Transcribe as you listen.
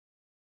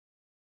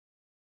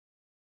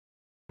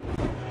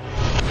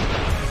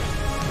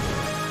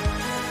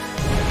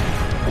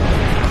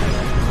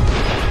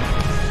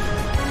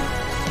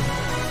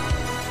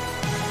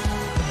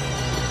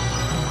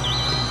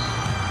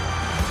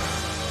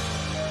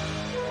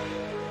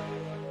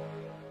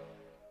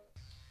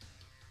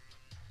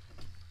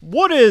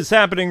What is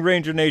happening,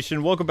 Ranger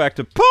Nation? Welcome back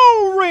to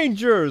Power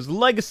Rangers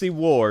Legacy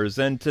Wars,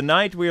 and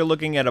tonight we are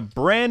looking at a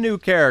brand new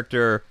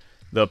character,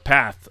 the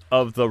Path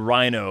of the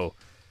Rhino.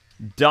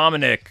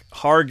 Dominic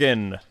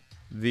Hargan,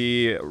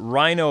 the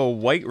Rhino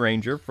White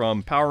Ranger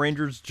from Power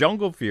Rangers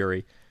Jungle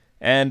Fury.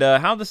 And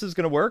how this is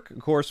going to work, of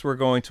course, we're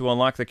going to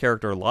unlock the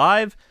character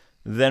live,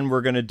 then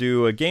we're going to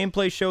do a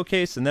gameplay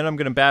showcase, and then I'm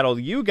going to battle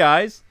you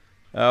guys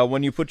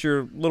when you put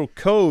your little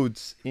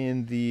codes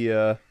in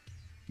the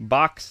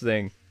box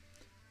thing.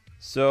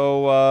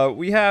 So,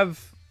 we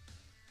have,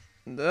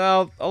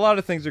 a lot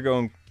of things are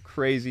going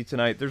crazy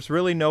tonight. There's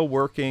really no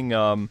working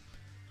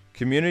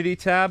community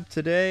tab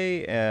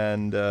today,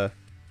 and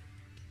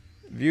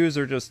views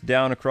are just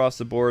down across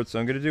the board, so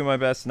I'm going to do my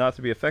best not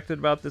to be affected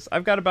about this.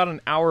 I've got about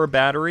an hour of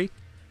battery,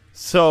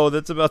 so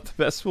that's about the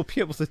best we'll be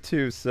able to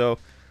do. So,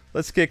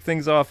 let's kick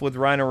things off with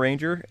Rhino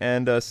Ranger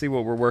and see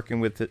what we're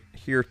working with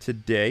here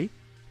today.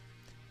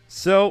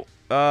 So,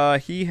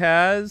 he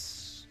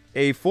has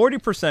a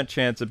 40%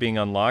 chance of being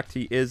unlocked.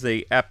 He is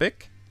a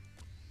epic,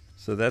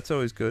 so that's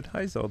always good.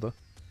 Hi, Zelda.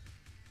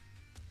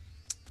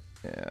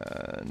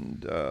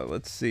 And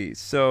let's see.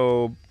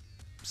 So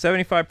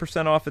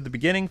 75% off at the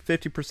beginning,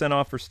 50%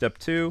 off for step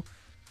 2.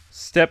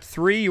 Step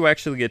 3, you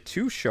actually get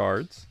 2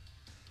 shards.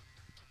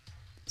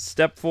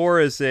 Step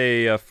 4 is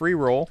a free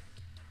roll.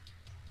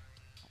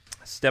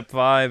 Step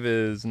 5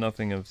 is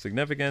nothing of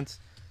significance.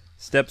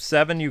 Step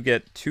 7, you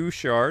get 2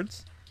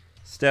 shards.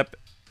 Step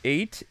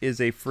 8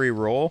 is a free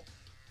roll.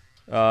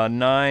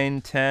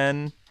 9,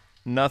 10,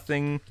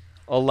 nothing.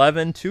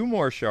 11, 2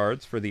 more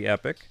shards for the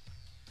epic.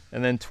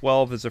 And then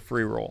 12 is a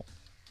free roll.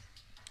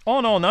 All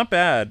in all, not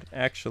bad,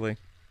 actually.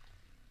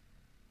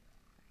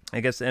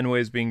 I guess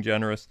Enway is being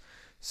generous.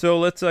 So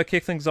let's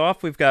kick things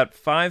off. We've got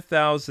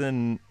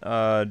 5,000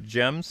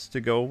 gems to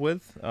go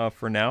with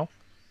for now.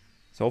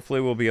 So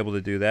hopefully we'll be able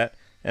to do that.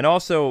 And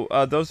also,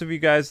 those of you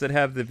guys that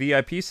have the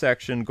VIP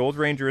section, Gold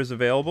Ranger is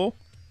available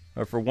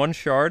for 1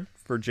 shard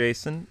for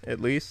Jason, at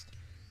least.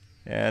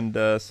 And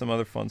some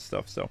other fun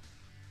stuff. So,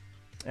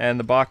 and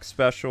the box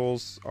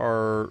specials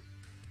are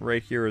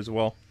right here as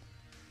well.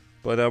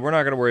 But we're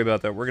not going to worry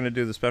about that. We're going to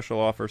do the special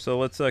offer. So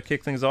let's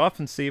kick things off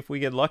and see if we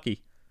get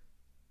lucky.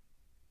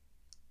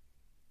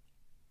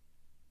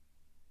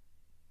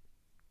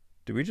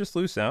 Did we just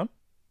lose sound?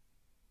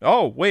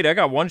 Oh, wait, I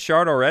got 1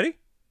 shard already?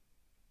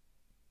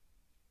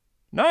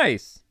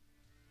 Nice!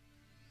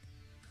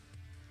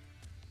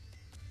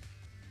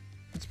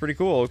 That's pretty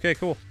cool. Okay,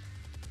 cool.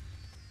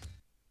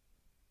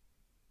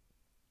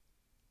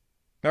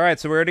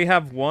 Alright, so we already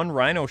have 1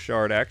 Rhino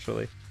shard,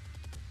 actually.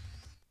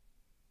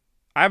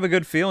 I have a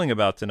good feeling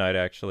about tonight,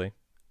 actually.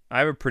 I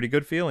have a pretty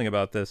good feeling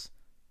about this.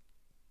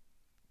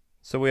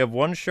 So we have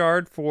 1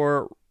 shard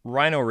for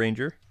Rhino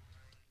Ranger.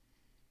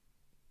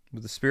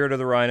 With the Spirit of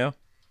the Rhino.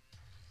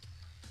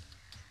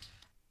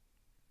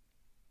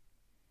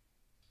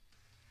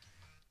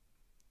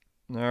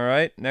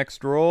 Alright,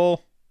 next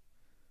roll.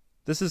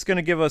 This is going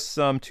to give us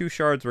 2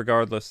 shards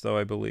regardless, though,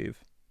 I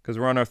believe. Because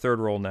we're on our 3rd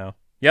roll now.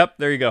 Yep,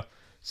 there you go.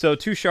 So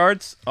 2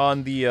 shards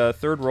on the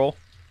 3rd roll.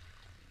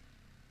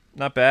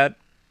 Not bad.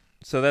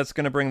 So that's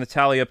going to bring the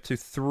tally up to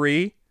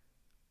 3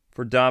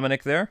 for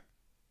Dominic there.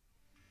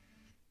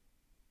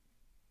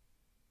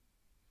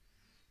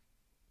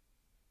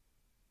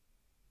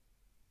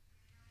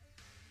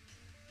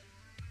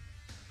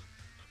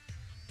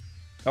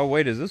 Oh,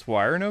 wait, is this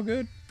wire no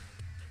good?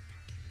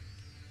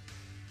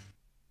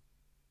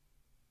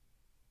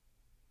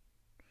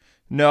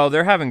 No,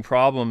 they're having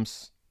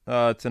problems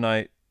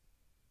tonight.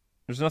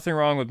 There's nothing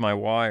wrong with my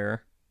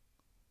wire.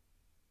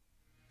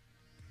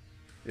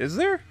 Is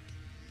there?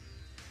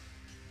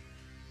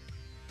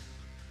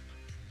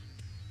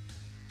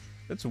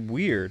 That's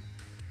weird.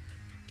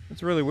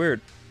 That's really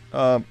weird.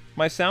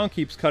 My sound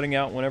keeps cutting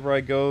out whenever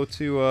I go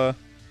to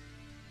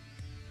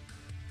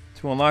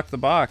unlock the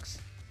box.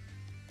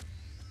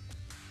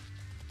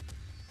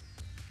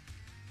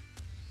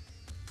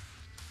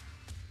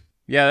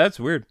 Yeah, that's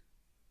weird.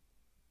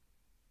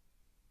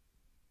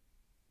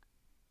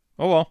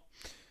 Oh well.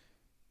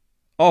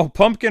 Oh,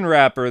 pumpkin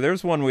wrapper.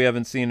 There's one we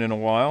haven't seen in a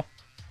while.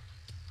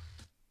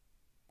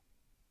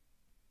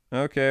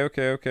 Okay,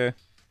 okay, okay.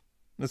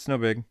 That's no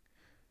big.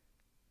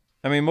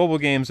 I mean, mobile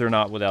games are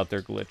not without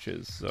their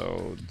glitches,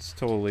 so it's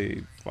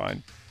totally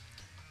fine.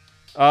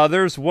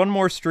 There's one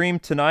more stream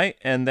tonight,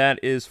 and that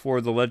is for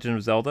The Legend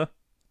of Zelda.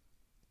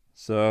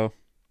 So,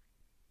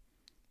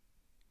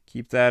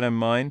 keep that in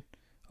mind.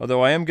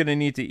 Although I am going to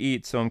need to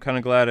eat, so I'm kind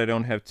of glad I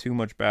don't have too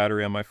much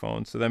battery on my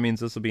phone. So that means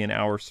this will be an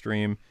hour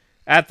stream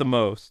at the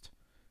most.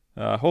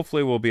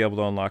 Hopefully we'll be able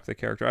to unlock the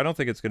character. I don't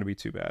think it's going to be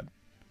too bad.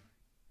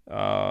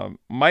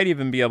 Might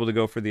even be able to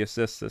go for the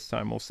assists this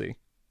time. We'll see.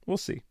 We'll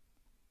see.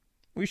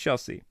 We shall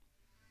see.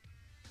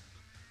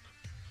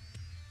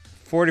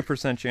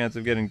 40% chance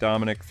of getting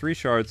Dominic. 3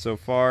 shards so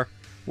far.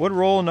 What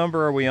roll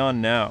number are we on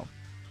now?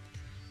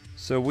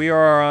 So we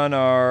are on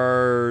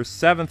our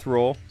 7th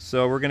roll,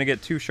 so we're going to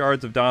get 2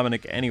 shards of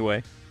Dominic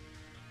anyway.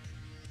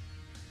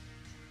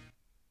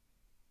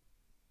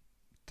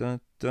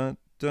 Dun, dun,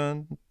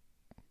 dun.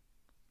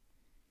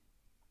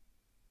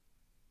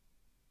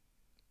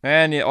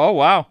 And, yeah, oh,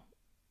 wow.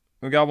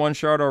 We got 1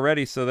 shard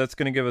already, so that's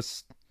going to give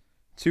us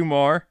 2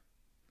 more.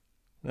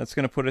 That's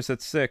going to put us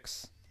at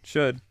 6.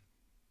 Should.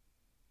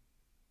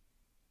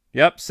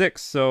 Yep,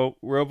 6. So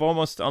we've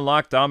almost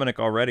unlocked Dominic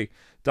already.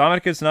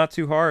 Dominic is not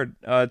too hard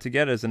to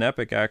get as an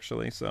epic,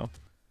 actually, so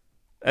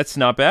that's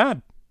not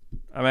bad.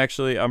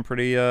 I'm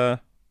pretty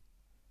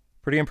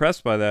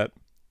impressed by that.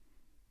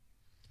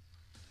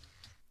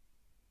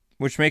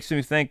 Which makes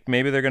me think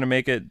maybe they're going to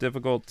make it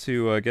difficult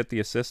to get the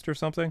assist or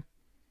something.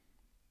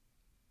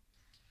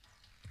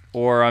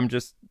 Or I'm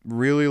just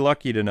really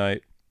lucky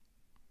tonight.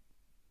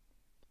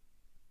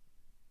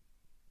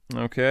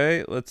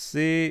 Okay, let's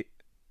see.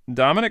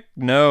 Dominic?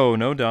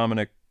 No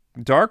Dominic.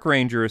 Dark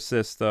Ranger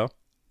assist, though.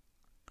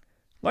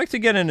 I'd like to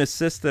get an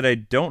assist that I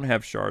don't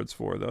have shards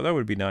for, though. That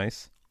would be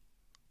nice.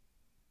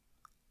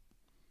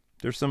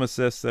 There's some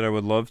assists that I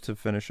would love to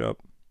finish up.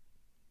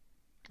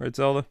 Right,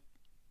 Zelda?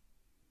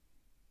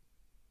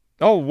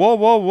 Oh, whoa.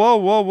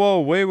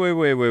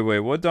 Wait.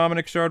 What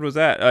Dominic shard was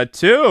that? A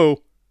 2?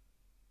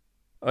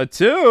 A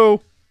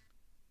 2?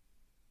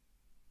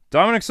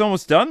 Dominic's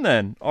almost done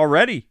then.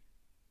 Already.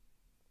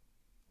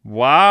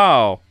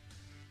 Wow.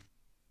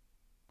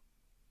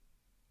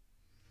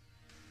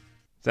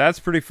 That's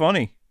pretty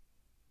funny.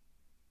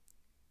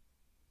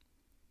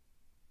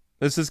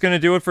 This is going to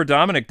do it for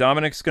Dominic.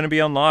 Dominic's going to be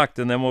unlocked,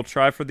 and then we'll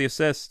try for the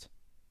assist.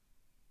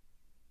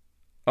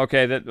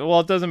 Okay, well,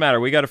 it doesn't matter.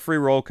 We got a free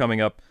roll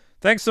coming up.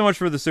 Thanks so much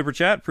for the super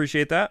chat.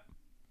 Appreciate that.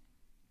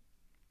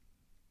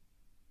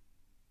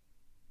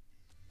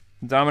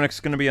 Dominic's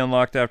going to be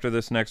unlocked after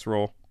this next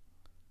roll.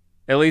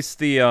 At least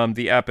the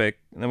epic.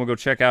 And then we'll go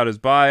check out his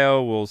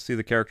bio. We'll see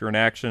the character in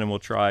action, and we'll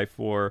try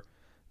for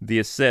the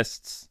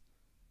assists.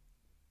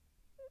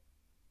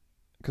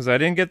 Because I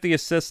didn't get the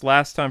assist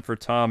last time for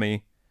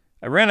Tommy.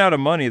 I ran out of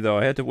money, though.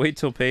 I had to wait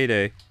till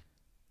payday.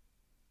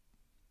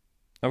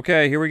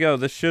 Okay, here we go.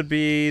 This should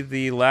be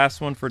the last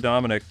one for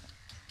Dominic.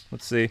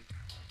 Let's see.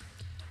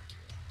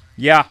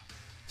 Yeah.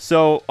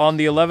 So, on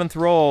the 11th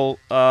roll,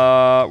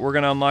 we're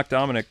going to unlock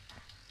Dominic.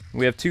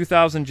 We have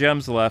 2,000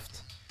 gems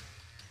left.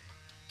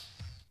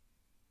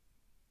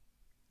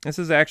 This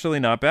is actually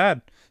not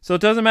bad. So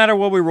it doesn't matter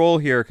what we roll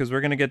here, because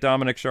we're going to get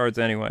Dominic shards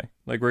anyway.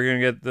 Like, we're going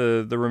to get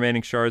the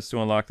remaining shards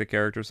to unlock the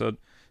character, so it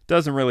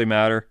doesn't really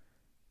matter.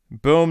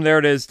 Boom, there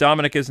it is.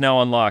 Dominic is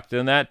now unlocked.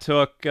 And that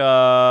took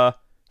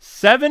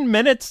 7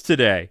 minutes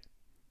today.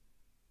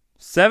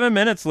 7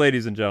 minutes,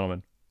 ladies and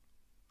gentlemen.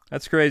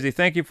 That's crazy.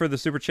 Thank you for the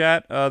super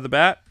chat, the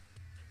Bat.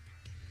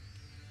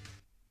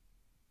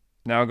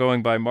 Now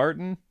going by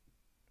Martin.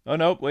 Oh,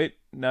 nope, wait.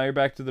 Now you're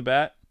back to the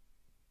Bat.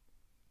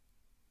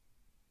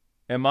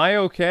 Am I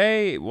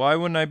okay? Why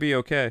wouldn't I be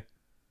okay?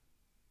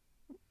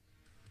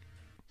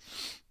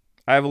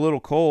 I have a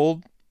little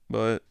cold,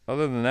 but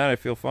other than that, I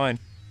feel fine.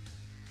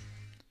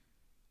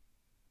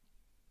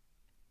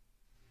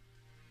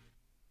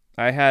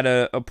 I had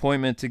an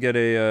appointment to get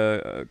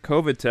a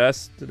COVID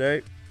test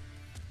today.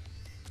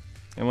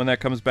 And when that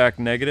comes back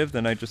negative,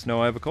 then I just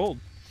know I have a cold.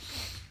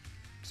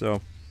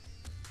 So.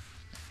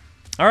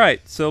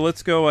 Alright, so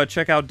let's go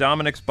check out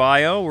Dominic's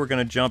bio. We're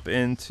going to jump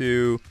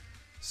into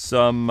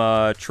some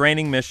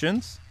training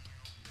missions.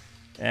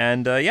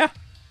 And, yeah.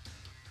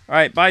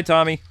 Alright, bye,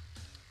 Tommy.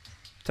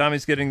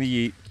 Tommy's getting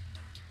the yeet.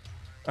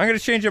 I'm going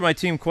to change up my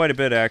team quite a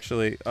bit,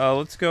 actually.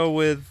 Let's go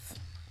with...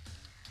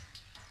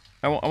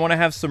 I want to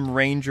have some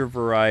Ranger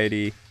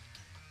variety.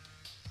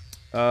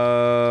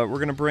 We're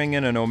going to bring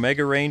in an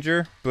Omega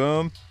Ranger.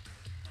 Boom.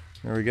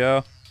 There we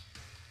go.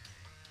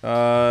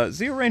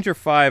 Zeo Ranger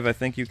 5, I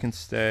think you can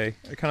stay.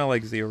 I kind of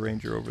like Zeo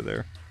Ranger over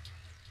there.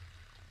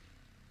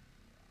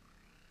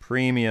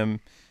 Premium.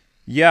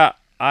 Yeah,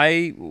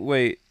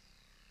 wait.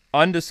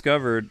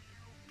 Undiscovered.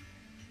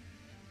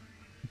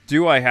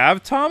 Do I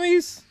have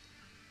Tommy's?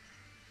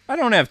 I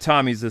don't have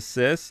Tommy's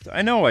assist.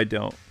 I know I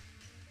don't.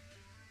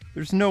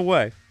 There's no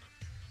way.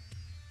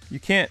 You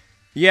can't...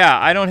 Yeah,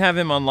 I don't have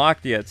him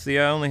unlocked yet. See,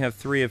 I only have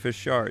 3 of his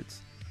shards.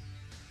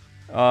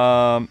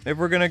 If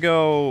we're gonna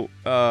go...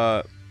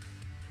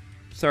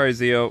 Sorry,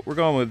 Zeo. We're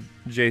going with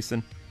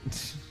Jason.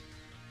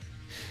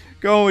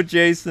 Going with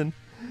Jason.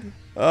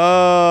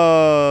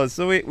 Oh,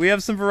 so we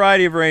have some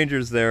variety of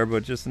Rangers there,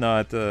 but just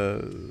not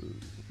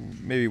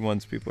maybe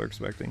ones people are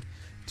expecting.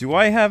 Do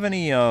I have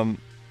any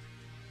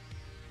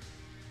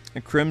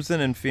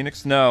Crimson and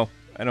Phoenix? No,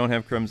 I don't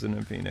have Crimson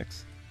and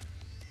Phoenix.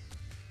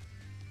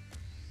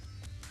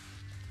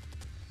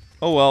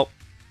 Oh well.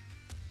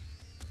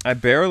 I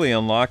barely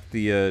unlocked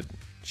the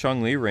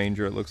Chun-Li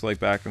Ranger, it looks like,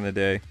 back in the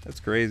day. That's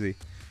crazy.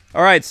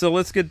 Alright, so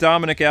let's get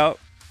Dominic out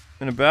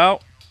and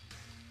about.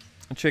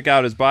 And check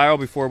out his bio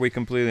before we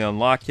completely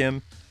unlock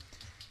him.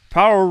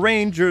 Power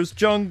Rangers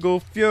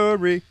Jungle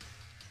Fury.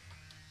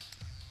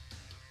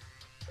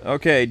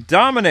 Okay,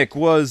 Dominic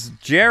was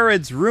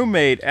Jared's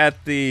roommate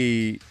at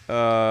the...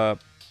 I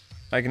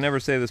can never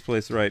say this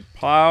place right.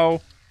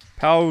 Pao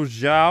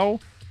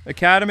Zhao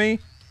Academy.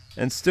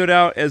 And stood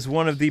out as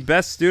one of the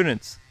best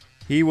students.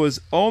 He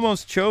was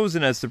almost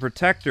chosen as the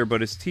protector,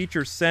 but his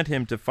teacher sent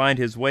him to find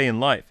his way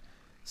in life.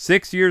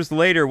 6 years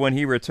later, when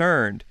he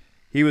returned,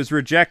 He was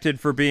rejected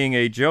for being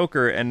a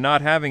joker and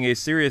not having a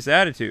serious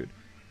attitude.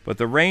 But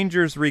the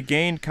Rangers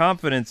regained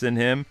confidence in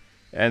him,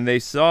 and they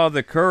saw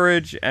the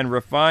courage and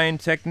refined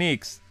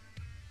techniques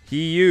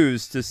he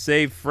used to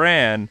save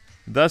Fran,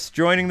 thus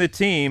joining the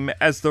team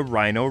as the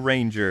Rhino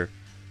Ranger.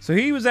 So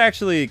he was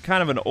actually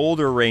kind of an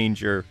older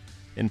Ranger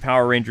in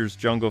Power Rangers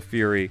Jungle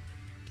Fury.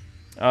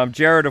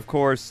 Jared, of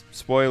course,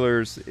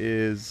 spoilers,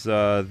 is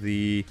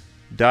the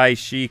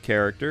Dai-Shi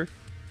character.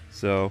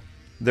 So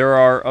there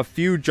are a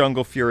few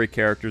Jungle Fury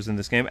characters in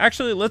this game.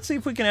 Actually, let's see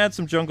if we can add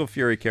some Jungle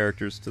Fury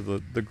characters to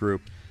the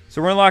group.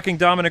 So we're unlocking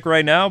Dominic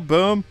right now.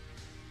 Boom.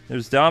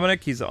 There's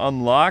Dominic. He's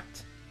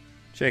unlocked.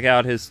 Check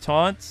out his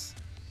taunts.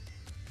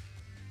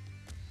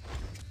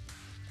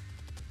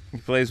 He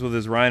plays with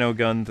his Rhino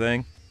gun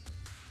thing.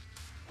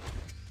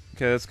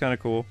 Okay, that's kind of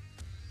cool.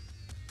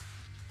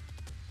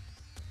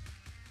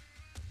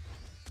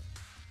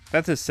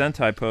 That's his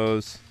Sentai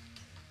pose.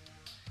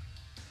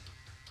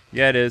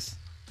 Yeah, it is.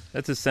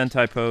 That's his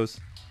Sentai pose.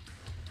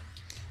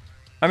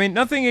 I mean,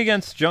 nothing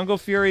against Jungle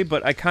Fury,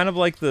 but I kind of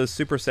like the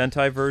Super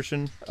Sentai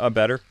version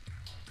better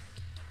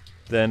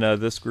than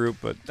this group,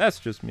 but that's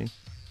just me.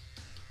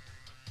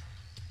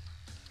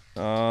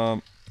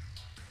 We're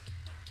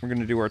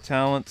gonna do our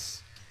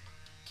talents.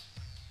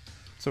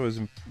 So is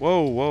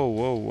whoa, whoa,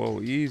 whoa,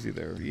 whoa, easy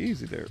there,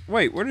 easy there.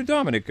 Wait, where did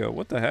Dominic go?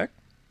 What the heck?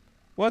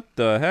 What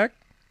the heck?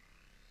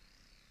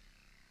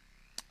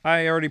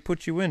 I already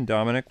put you in,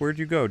 Dominic. Where'd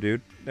you go,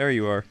 dude? There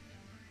you are.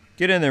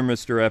 Get in there,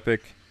 Mr.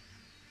 Epic.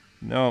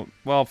 No,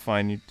 well,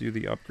 fine, you do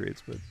the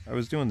upgrades, but I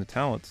was doing the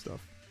talent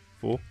stuff,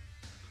 fool.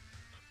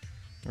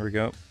 There we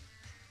go.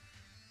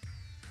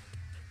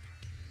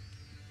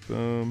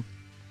 Boom.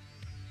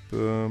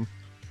 Boom.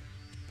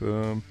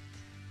 Boom.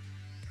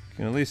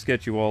 Can at least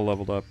get you all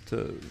leveled up to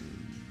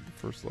the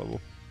first level.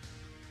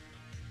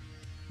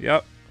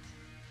 Yep.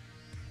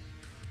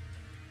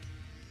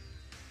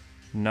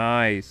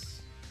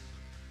 Nice.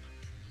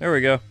 There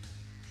we go.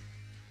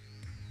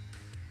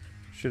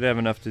 Should have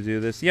enough to do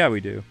this. Yeah,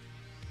 we do.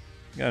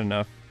 Got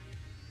enough.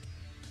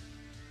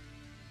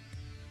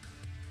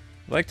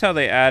 I liked how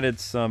they added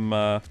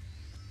some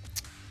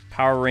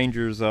Power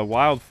Rangers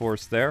Wild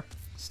Force there.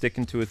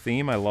 Sticking to a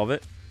theme. I love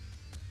it.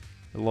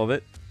 I love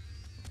it.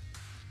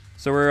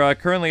 So we're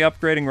currently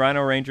upgrading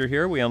Rhino Ranger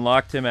here. We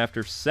unlocked him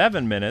after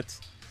 7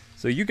 minutes.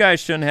 So you guys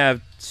shouldn't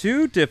have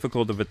too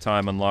difficult of a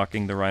time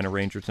unlocking the Rhino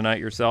Ranger tonight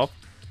yourself.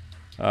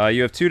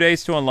 You have 2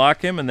 days to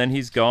unlock him, and then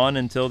he's gone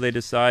until they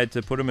decide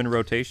to put him in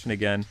rotation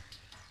again.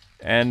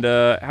 And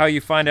how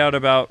you find out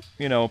about,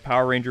 you know,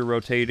 Power Ranger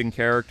rotating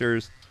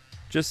characters,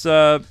 just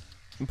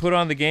put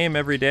on the game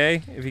every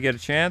day if you get a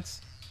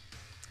chance.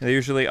 They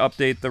usually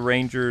update the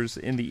Rangers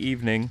in the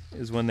evening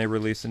is when they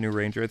release a new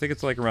Ranger. I think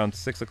it's like around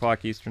 6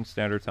 o'clock Eastern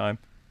Standard Time.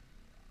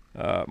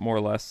 More or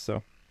less,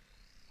 so.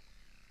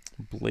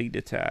 Blade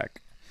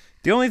attack.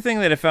 The only thing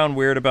that I found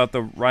weird about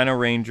the Rhino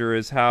Ranger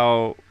is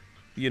how,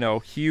 you know,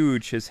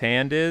 huge his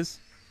hand is.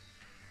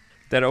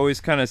 That always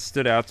kind of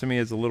stood out to me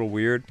as a little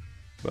weird.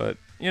 But,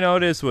 you know,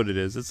 it is what it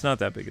is. It's not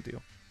that big a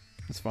deal.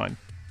 It's fine.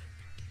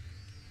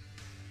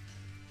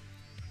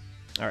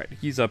 Alright,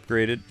 he's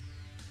upgraded.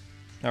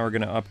 Now we're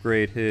going to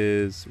upgrade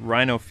his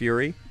Rhino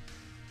Fury.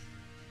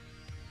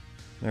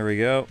 There we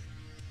go.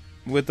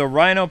 With the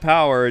Rhino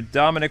power,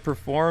 Dominic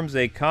performs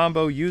a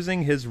combo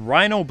using his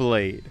Rhino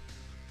Blade.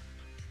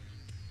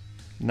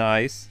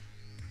 Nice.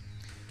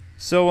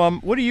 So,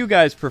 what do you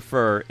guys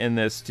prefer in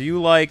this? Do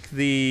you like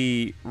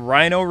the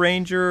Rhino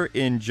Ranger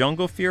in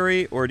Jungle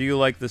Fury, or do you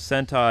like the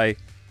Sentai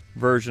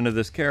version of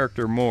this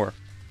character more?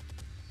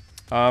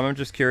 I'm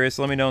just curious.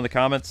 Let me know in the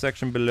comments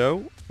section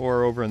below,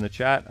 or over in the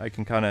chat. I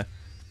can kind of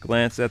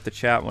glance at the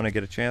chat when I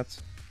get a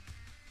chance.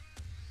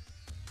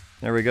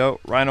 There we go.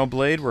 Rhino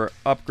Blade, we're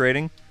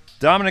upgrading.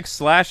 Dominic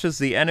slashes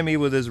the enemy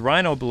with his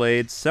Rhino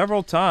Blade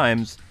several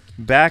times,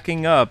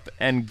 backing up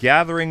and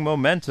gathering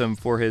momentum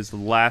for his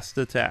last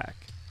attack.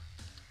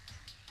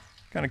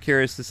 Kind of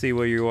curious to see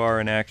where you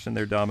are in action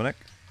there, Dominic.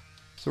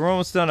 So we're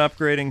almost done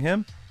upgrading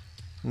him.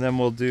 And then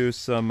we'll do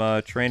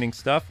some training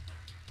stuff.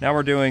 Now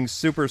we're doing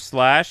Super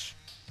Slash.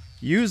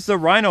 Use the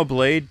Rhino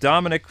Blade.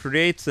 Dominic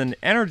creates an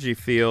energy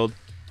field,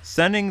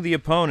 sending the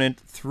opponent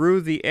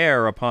through the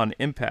air upon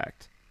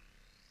impact.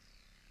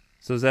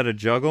 So is that a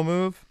juggle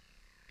move?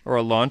 Or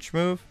a launch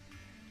move?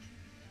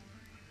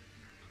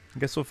 I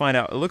guess we'll find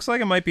out. It looks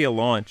like it might be a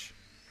launch.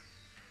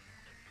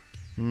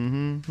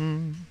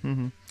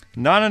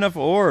 Not enough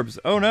orbs.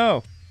 Oh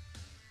no!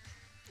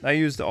 I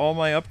used all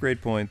my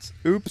upgrade points.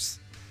 Oops.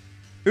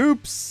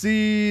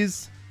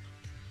 Oopsies!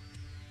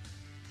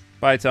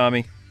 Bye,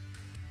 Tommy.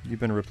 You've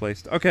been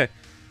replaced. Okay.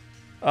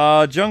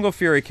 Jungle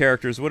Fury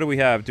characters. What do we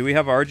have? Do we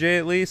have RJ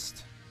at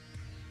least?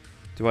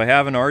 Do I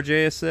have an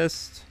RJ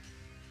assist?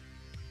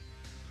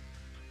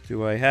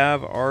 Do I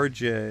have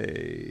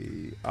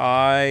RJ?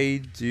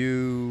 I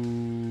do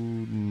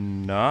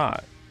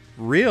not.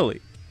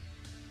 Really?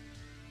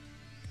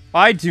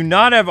 I do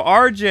not have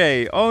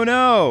RJ. Oh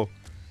no.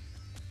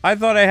 I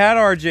thought I had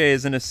RJ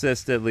as an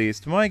assist at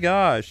least. My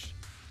gosh.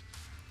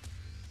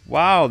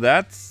 Wow,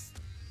 that's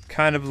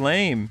kind of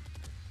lame.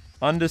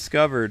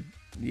 Undiscovered.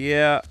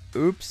 Yeah,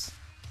 oops.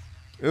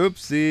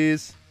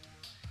 Oopsies.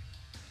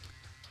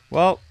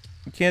 Well,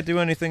 we can't do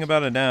anything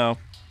about it now.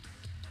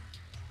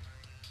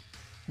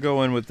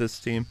 Go in with this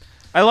team.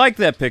 I like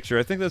that picture.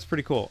 I think that's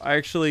pretty cool. I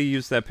actually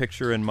used that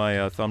picture in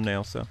my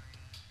thumbnail, so...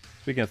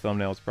 Speaking of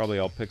thumbnail, it's probably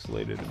all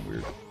pixelated and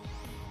weird.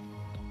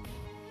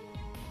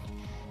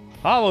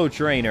 Hollow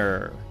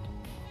Trainer.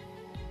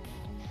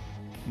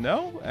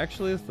 No,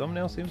 actually the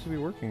thumbnail seems to be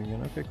working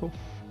again. Okay, cool.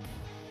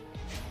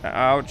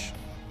 Ouch.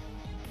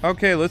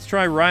 Okay, let's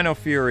try Rhino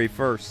Fury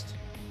first.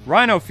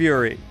 Rhino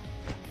Fury.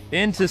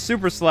 Into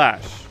Super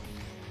Slash.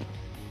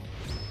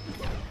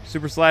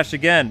 Super Slash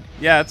again.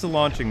 Yeah, it's a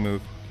launching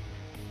move.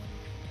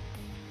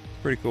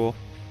 It's pretty cool.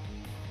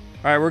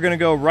 Alright, we're gonna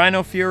go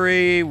Rhino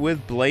Fury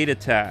with Blade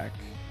Attack.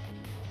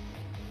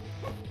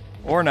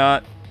 Or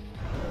not.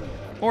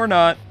 Or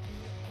not.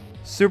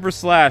 Super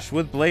Slash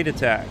with Blade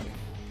Attack.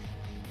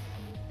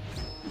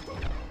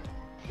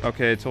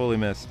 Okay, I totally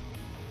missed.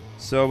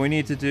 So we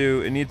need to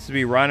do... It needs to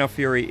be Rhino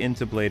Fury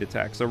into Blade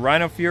Attack. So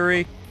Rhino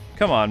Fury...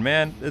 Come on,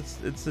 man.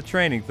 It's a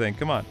training thing.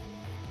 Come on.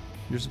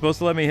 You're supposed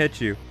to let me hit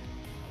you.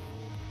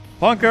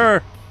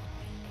 Punker!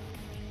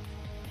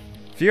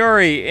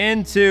 Fury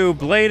into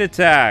Blade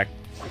Attack.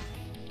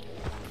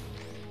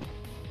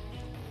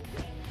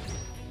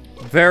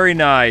 Very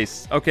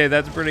nice. Okay,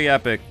 that's pretty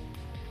epic.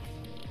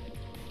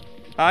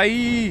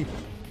 Aye!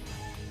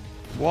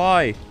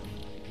 Why?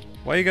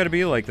 Why you gotta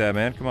be like that,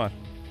 man? Come on.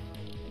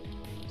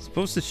 I'm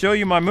supposed to show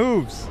you my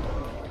moves.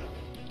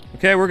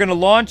 Okay, we're gonna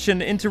launch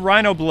and into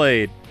Rhino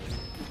Blade.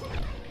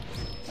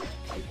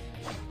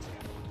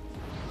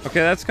 Okay,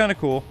 that's kind of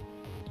cool.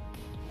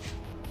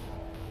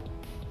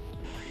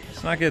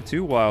 Let's not get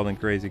too wild and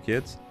crazy,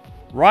 kids.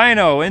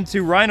 Rhino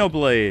into Rhino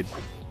Blade.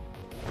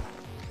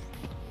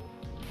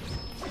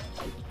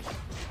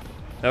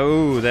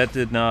 Oh, that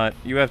did not.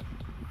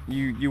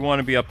 You want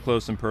to be up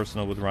close and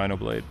personal with Rhino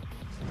Blade.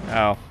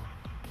 Ow.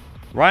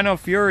 Rhino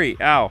Fury.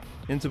 Ow.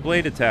 Into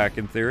Blade Attack,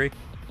 in theory.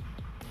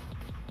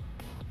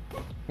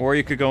 Or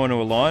you could go into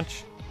a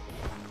launch.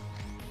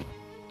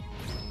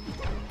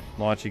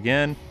 Launch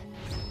again.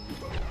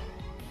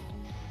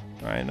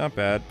 Alright, not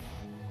bad.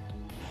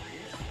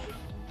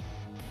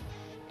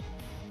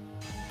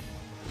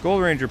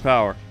 Gold Ranger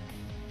power.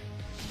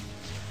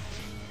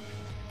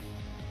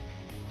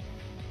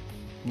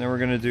 And then we're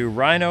gonna do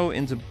Rhino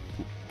into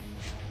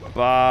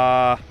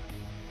Blade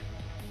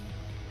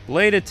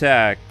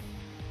Attack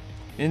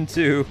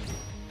into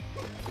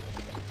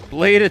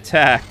Blade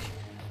Attack.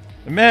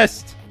 I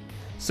missed.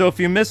 So if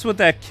you miss with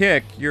that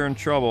kick, you're in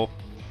trouble.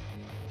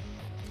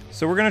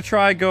 So we're gonna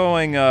try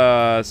going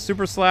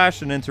Super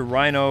Slash and into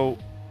Rhino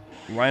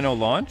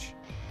launch.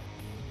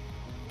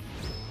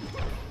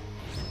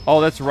 Oh,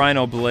 that's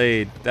Rhino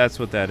Blade. That's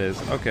what that is.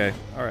 Okay,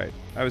 all right.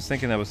 I was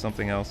thinking that was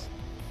something else.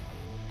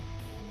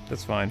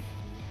 That's fine.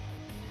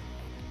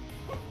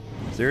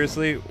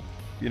 Seriously,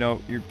 you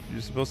know, you're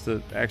supposed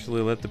to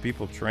actually let the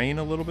people train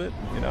a little bit,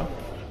 you know?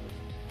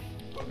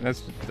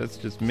 That's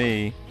just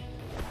me.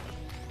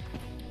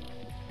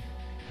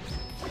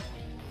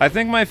 I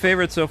think my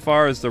favorite so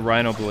far is the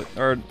Rhino Blade,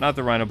 or not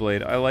the Rhino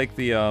Blade. I like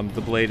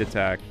the Blade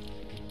Attack.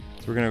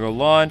 So we're gonna go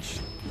launch,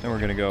 and we're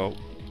gonna go.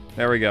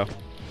 There we go.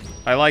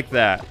 I like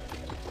that.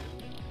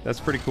 That's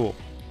pretty cool.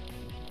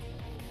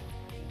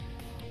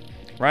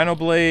 Rhino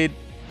Blade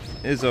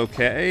is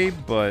okay,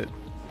 but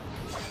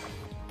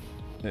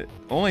it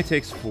only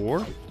takes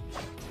 4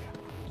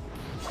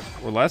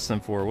 or less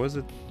than 4. Was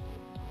it?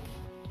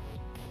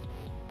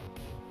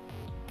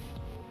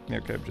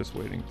 Okay, I'm just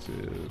waiting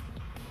to.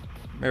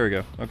 There we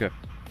go. Okay.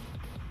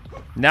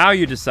 Now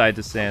you decide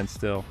to stand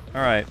still.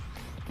 All right.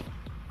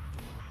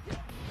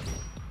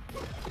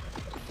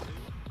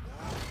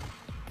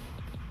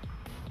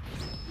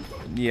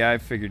 Yeah, I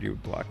figured you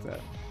would block that.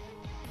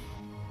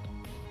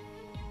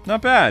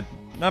 Not bad.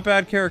 Not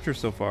bad character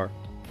so far.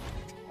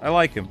 I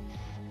like him.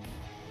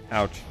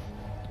 Ouch.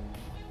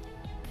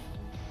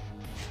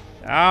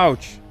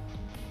 Ouch.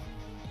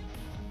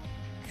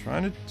 I'm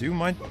trying to do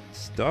my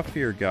stuff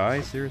here,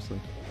 guys. Seriously.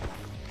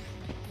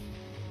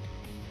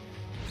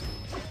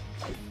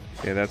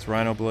 Okay, that's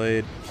Rhino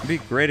Blade. It'd be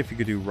great if you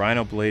could do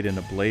Rhino Blade and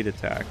a Blade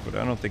Attack, but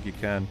I don't think you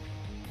can.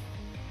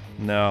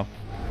 No.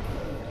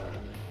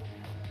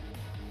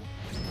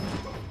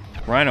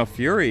 Rhino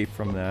Fury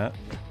from that.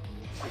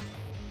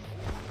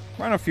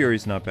 Rhino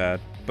Fury's not bad,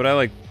 but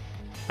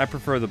I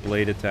prefer the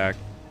Blade Attack.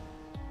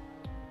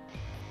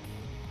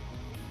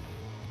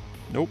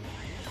 Nope.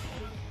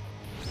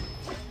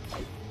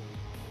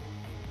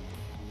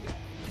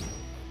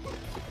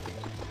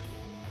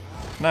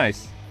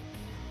 Nice.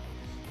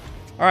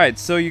 Alright,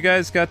 so you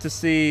guys got to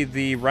see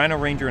the Rhino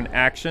Ranger in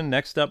action.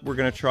 Next up, we're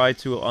going to try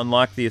to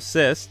unlock the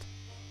assist.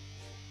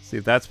 See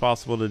if that's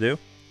possible to do.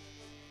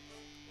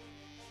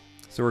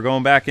 So we're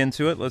going back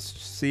into it. Let's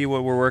see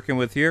what we're working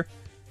with here.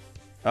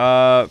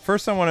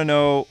 First, I want to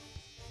know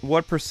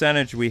what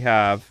percentage we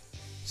have.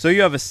 So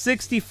you have a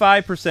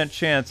 65%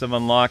 chance of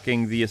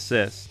unlocking the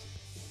assist.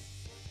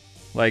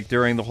 Like,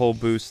 during the whole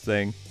boost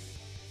thing.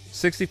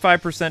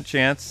 65%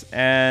 chance,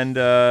 and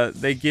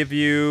they give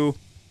you,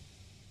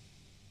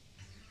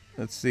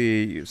 let's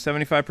see,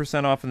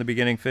 75% off in the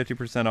beginning,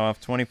 50% off,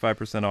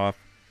 25% off.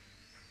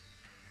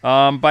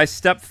 By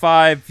step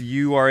 5,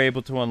 you are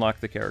able to unlock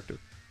the character.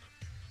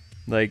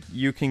 Like,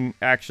 you can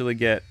actually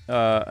get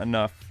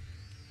enough.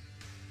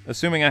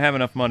 Assuming I have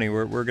enough money,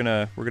 we're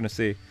gonna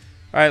see.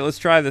 All right, let's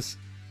try this.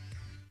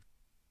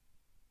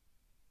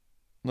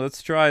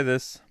 Let's try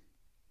this.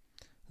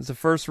 It's the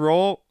first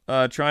roll.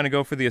 Trying to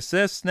go for the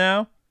assist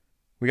now.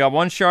 We got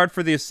 1 shard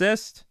for the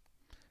assist.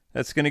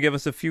 That's gonna give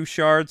us a few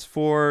shards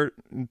for,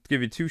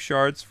 give you 2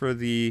 shards for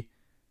the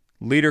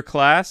leader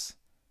class.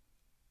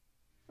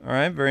 All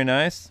right, very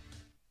nice.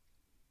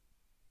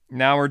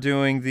 Now we're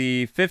doing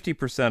the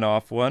 50%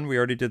 off one. We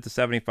already did the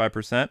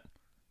 75%.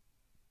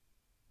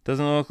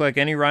 Doesn't look like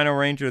any Rhino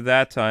Ranger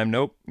that time.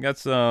 Nope, got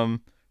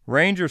some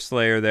Ranger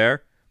Slayer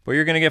there. But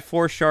you're going to get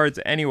 4 shards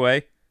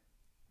anyway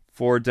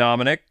for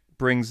Dominic.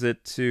 Brings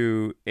it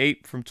to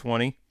 8 from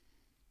 20.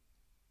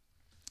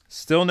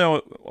 Still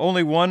no,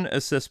 only 1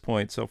 assist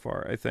point so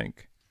far, I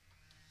think.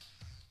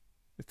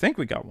 I think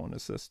we got 1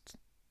 assist.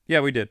 Yeah,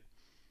 we did.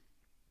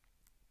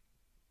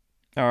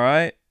 All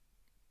right.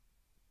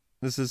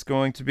 This is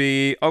going to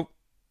be... Oh,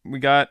 we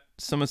got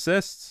some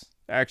assists,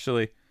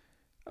 actually.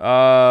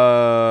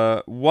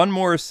 1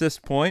 more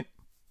assist point.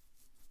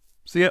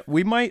 So yeah,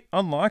 we might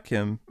unlock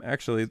him,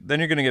 actually. Then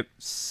you're going to get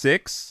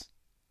 6.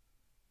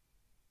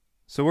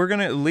 So we're going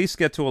to at least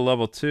get to a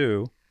level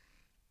 2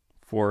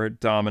 for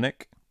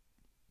Dominic.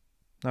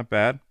 Not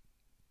bad.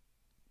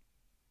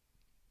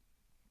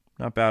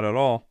 Not bad at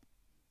all.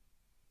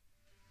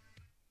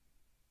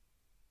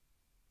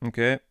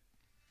 Okay.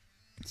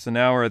 So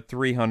now we're at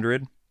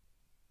 300.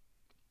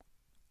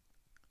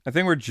 I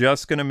think we're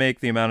just going to make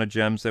the amount of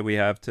gems that we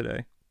have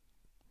today.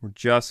 We're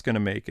just going to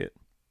make it.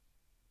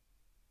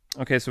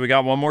 Okay, so we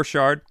got 1 more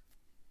shard.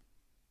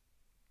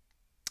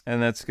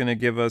 And that's going to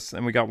give us...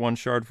 And we got 1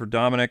 shard for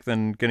Dominic.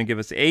 Then going to give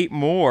us 8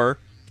 more.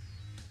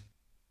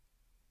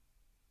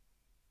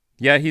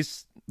 Yeah,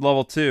 he's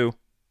level 2.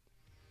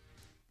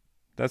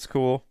 That's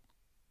cool.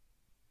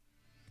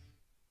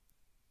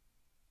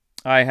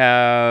 I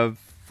have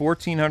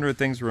 1,400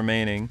 things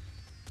remaining.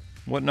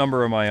 What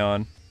number am I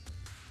on?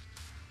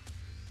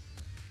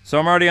 So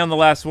I'm already on the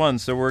last one,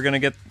 so we're going to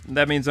get...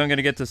 That means I'm going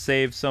to get to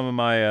save some of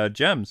my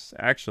gems,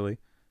 actually.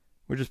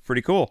 Which is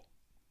pretty cool.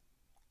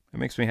 It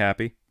makes me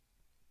happy.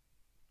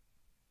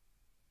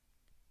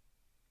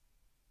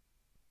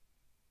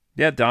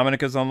 Yeah,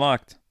 Dominic is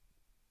unlocked.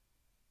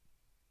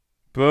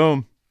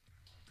 Boom.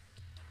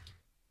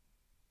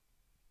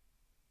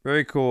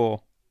 Very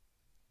cool.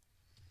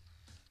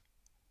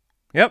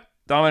 Yep,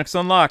 Dominic's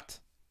unlocked.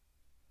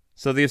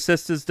 So the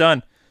assist is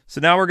done.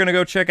 So now we're going to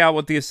go check out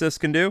what the assist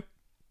can do.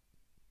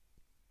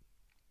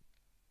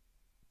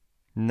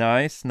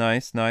 Nice,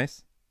 nice,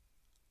 nice.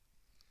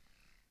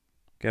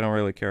 Okay, I don't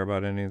really care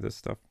about any of this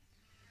stuff.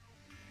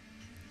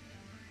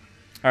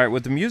 Alright,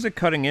 with the music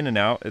cutting in and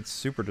out, it's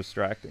super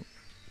distracting.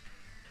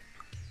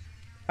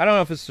 I don't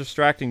know if it's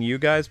distracting you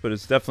guys, but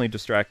it's definitely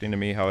distracting to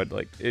me how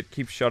it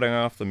keeps shutting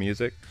off the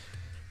music.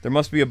 There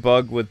must be a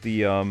bug with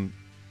the,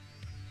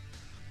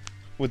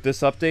 with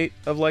this update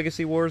of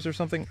Legacy Wars or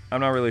something.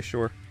 I'm not really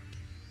sure.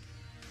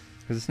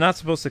 Because it's not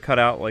supposed to cut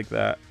out like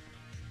that.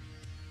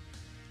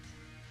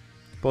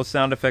 Both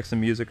sound effects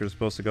and music are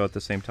supposed to go at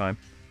the same time.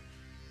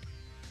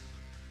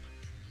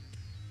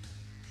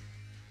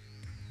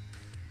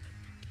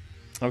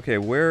 Okay,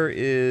 where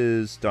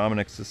is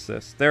Dominic's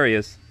assist? There he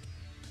is.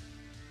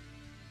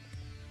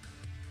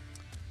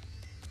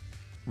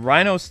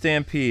 Rhino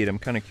Stampede. I'm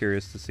kind of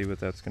curious to see what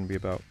that's going to be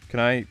about.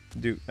 Can I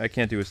do... I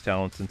can't do his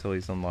talents until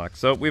he's unlocked.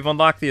 So, we've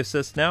unlocked the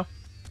assist now.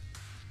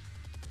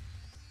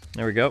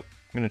 There we go.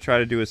 I'm going to try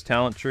to do his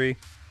talent tree.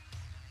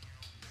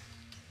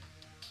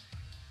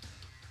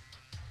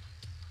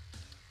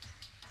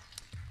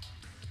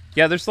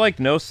 Yeah, there's like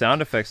no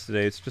sound effects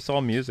today. It's just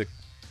all music.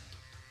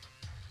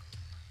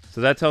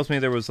 So that tells me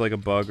there was like a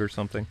bug or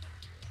something.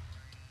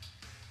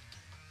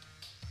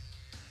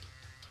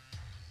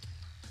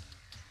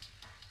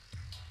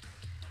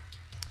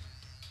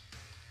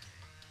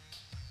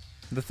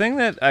 The thing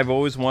that I've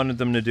always wanted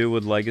them to do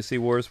with Legacy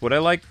Wars, what I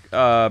like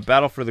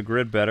Battle for the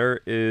Grid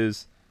better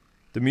is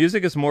the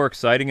music is more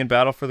exciting in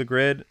Battle for the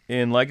Grid.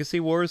 In Legacy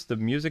Wars, the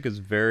music is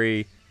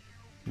very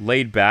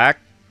laid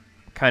back,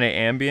 kind of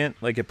ambient,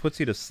 like it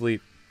puts you to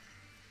sleep.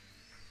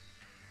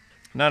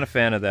 Not a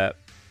fan of that.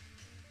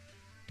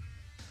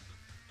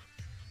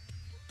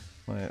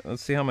 Right,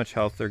 let's see how much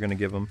health they're going to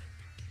give him.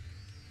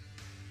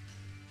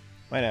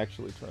 Might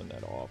actually turn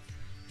that off.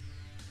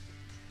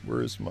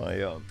 Where's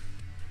my...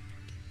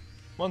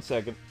 1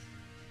 second.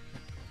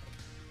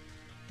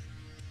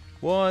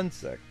 1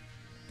 sec.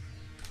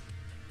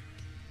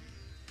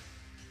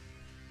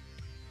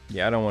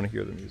 Yeah, I don't want to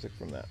hear the music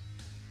from that.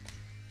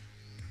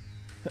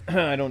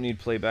 I don't need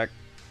playback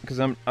because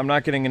I'm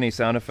not getting any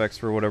sound effects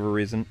for whatever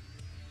reason.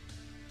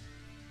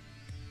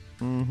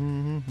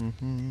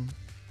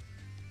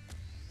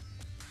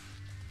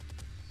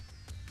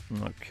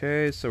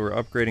 Okay, so we're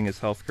upgrading his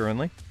health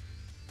currently.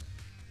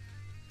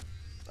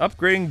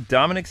 Upgrading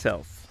Dominic's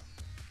health.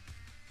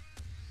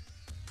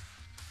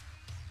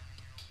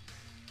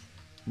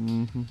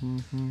 For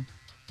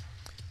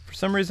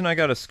some reason, I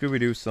got a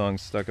Scooby-Doo song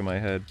stuck in my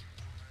head.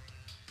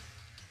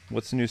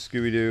 What's new,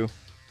 Scooby-Doo?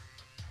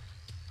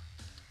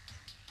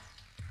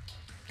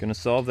 Gonna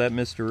solve that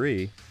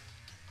mystery.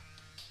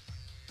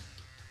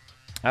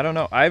 I don't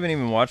know. I haven't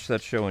even watched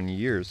that show in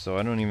years, so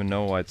I don't even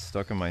know why it's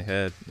stuck in my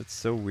head. It's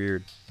so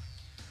weird.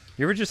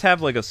 You ever just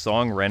have like a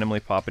song randomly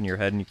pop in your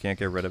head and you can't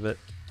get rid of it?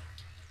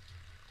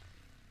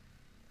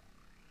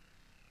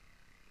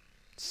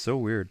 It's so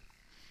weird.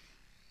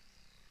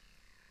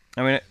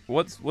 I mean,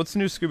 What's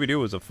New Scooby-Doo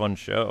was a fun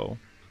show.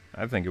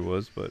 I think it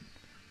was, but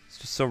it's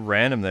just so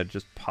random that it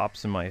just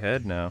pops in my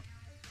head now.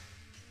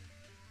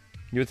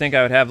 You would think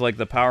I would have like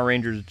the Power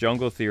Rangers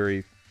Jungle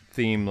Theory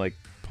theme like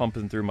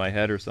pumping through my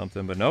head or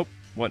something, but nope.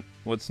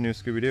 What's new,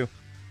 Scooby-Doo?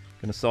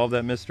 Gonna solve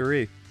that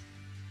mystery.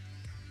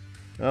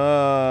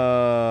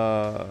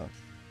 That's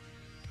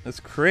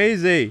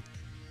crazy.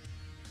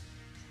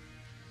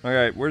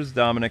 Alright, where's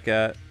Dominic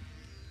at?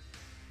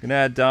 Gonna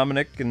add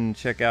Dominic and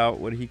check out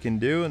what he can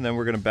do, and then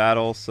we're gonna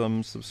battle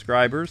some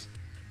subscribers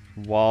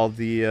while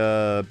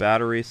the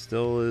battery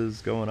still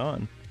is going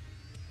on.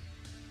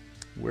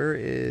 Where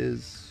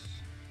is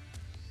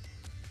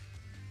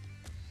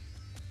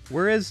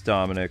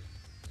Dominic?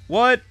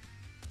 What?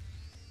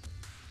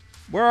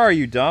 Where are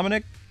you,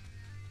 Dominic?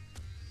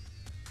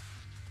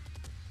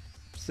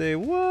 Say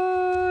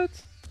what?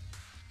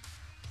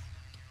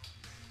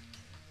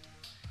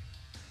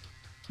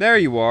 There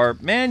you are.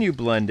 Man, you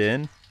blend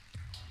in.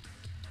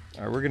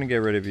 Alright, we're gonna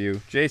get rid of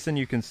you. Jason,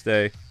 you can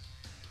stay.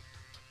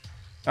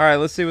 Alright,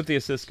 let's see what the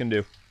assist can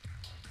do.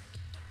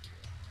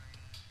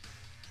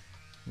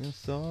 We'll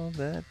solve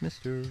that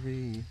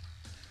mystery.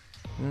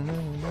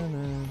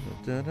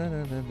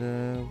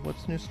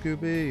 What's new,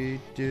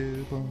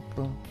 Scooby-Doo?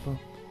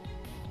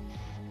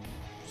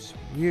 It's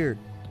weird.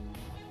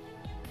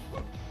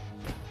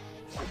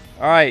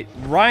 Alright,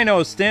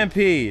 Rhino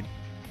Stampede.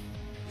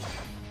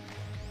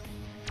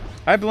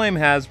 I blame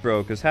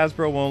Hasbro, because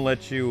Hasbro won't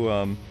let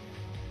you,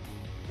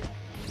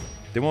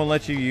 they won't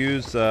let you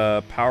use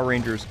Power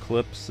Rangers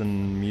clips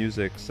and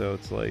music, so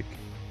it's like...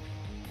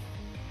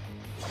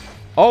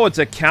 Oh, it's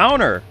a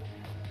counter!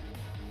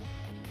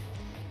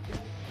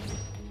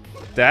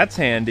 That's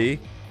handy.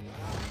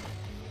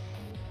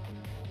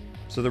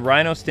 So the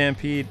Rhino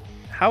Stampede...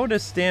 How would a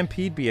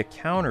Stampede be a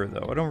counter,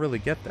 though? I don't really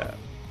get that.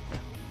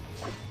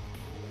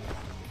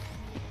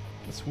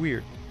 That's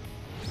weird.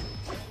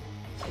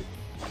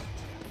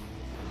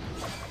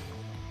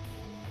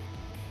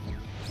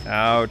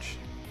 Ouch.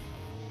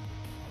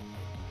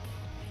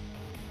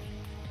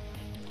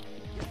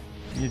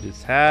 You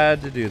just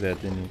had to do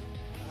that, didn't you?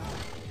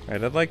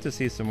 Alright, I'd like to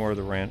see some more of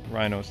the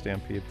Rhino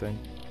Stampede thing.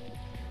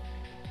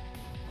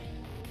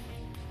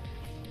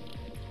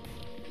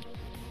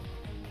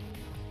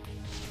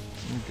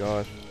 Oh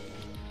gosh.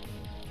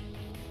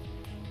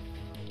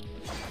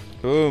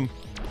 Boom.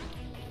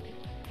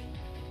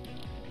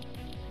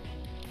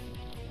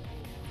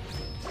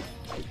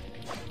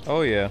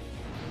 Oh yeah.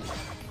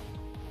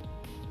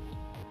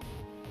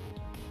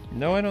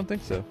 No, I don't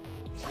think so.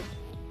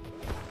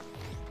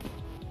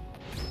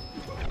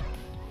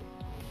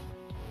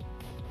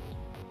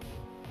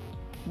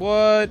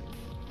 What?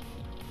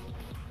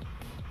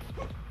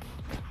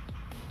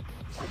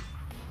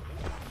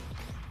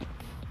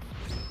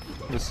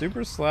 The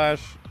Super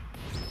Slash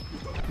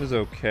is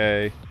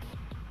okay.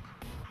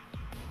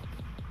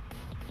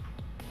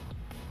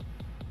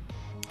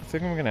 I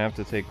think I'm gonna have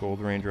to take Gold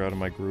Ranger out of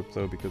my group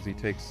though, because he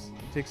takes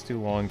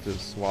too long to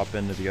swap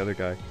into the other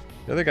guy.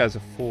 The other guy's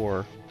a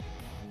 4.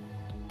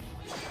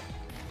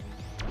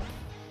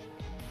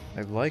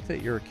 I like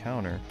that you're a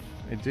counter.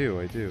 I do.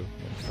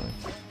 That's fine.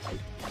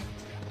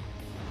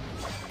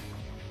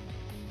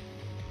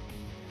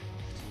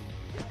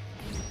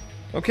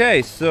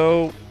 Okay,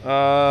 so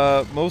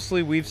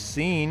mostly we've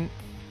seen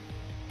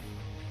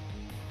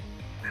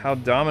how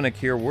Dominic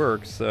here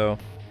works. So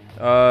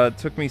it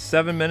took me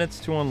 7 minutes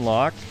to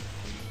unlock,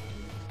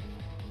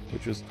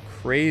 which was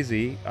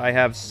crazy. I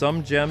have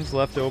some gems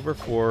left over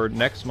for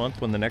next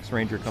month when the next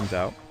Ranger comes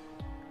out,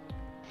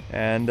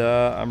 and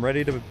I'm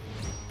ready to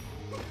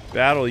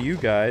battle you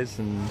guys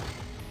and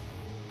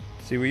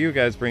see what you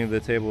guys bring to the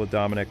table with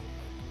Dominic.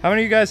 How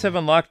many of you guys have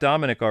unlocked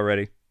Dominic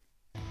already?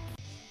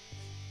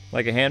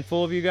 Like a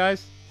handful of you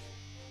guys?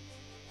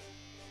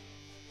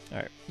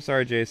 Alright,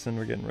 sorry Jason,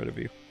 we're getting rid of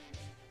you.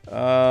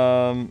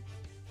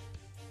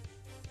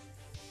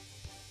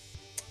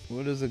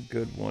 What is a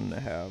good one to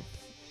have?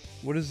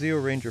 What is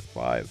Zeo Ranger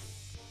 5?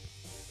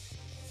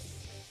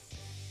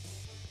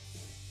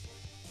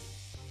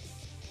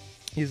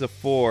 He's a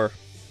 4.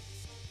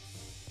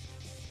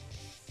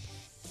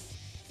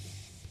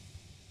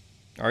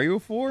 Are you a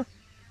 4?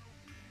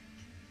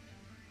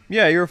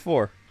 Yeah, you're a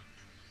 4.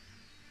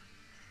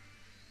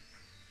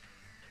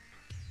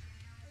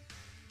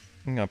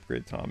 I'm gonna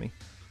upgrade Tommy.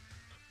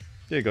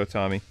 There you go,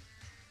 Tommy.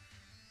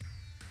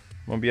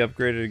 Wanna be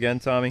upgraded again,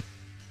 Tommy?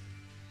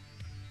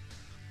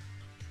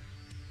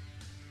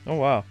 Oh,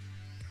 wow.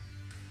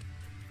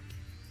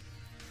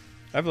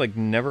 I've like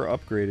never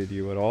upgraded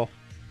you at all.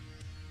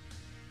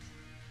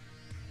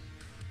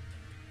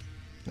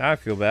 Now I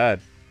feel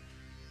bad.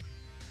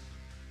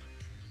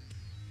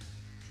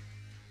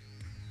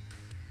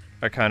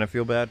 I kind of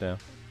feel bad now.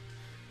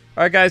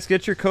 Alright guys,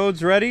 get your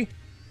codes ready.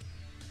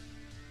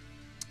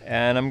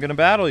 And I'm gonna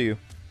battle you.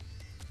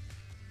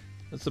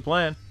 That's the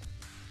plan.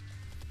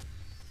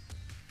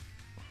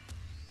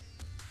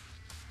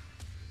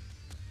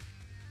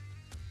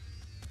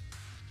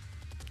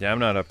 Yeah, I'm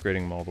not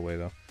upgrading them all the way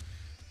though.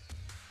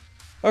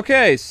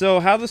 Okay, so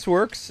how this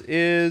works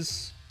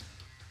is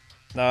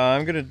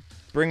I'm gonna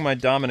bring my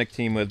Dominic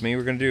team with me.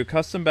 We're gonna do a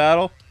custom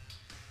battle.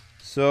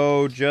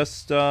 So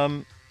just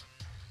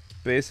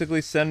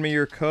basically send me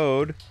your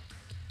code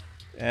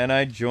and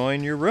I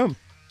join your room.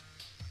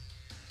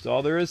 That's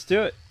all there is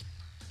to it.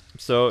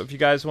 So if you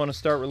guys want to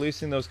start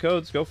releasing those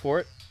codes, go for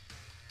it.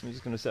 I'm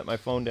just gonna set my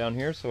phone down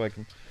here so I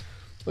can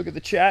look at the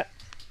chat.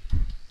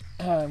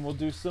 And we'll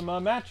do some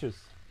matches.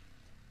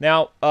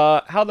 Now,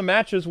 how the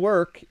matches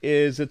work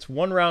is it's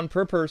 1 round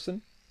per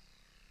person.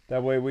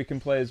 That way we can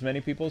play as many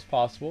people as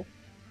possible.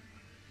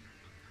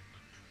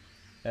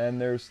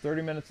 And there's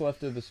 30 minutes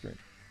left of the stream.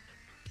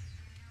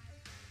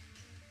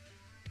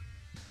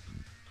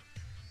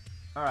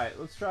 Alright,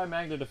 let's try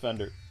Magna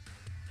Defender.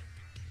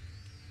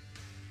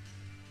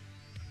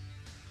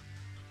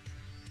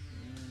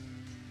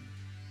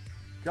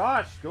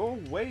 Gosh, go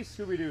away,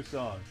 Scooby-Doo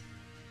song.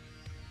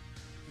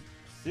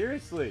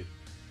 Seriously.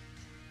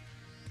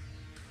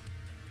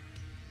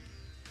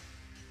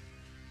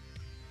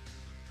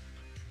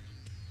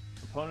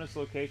 Opponent's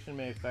location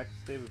may affect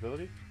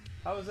stability.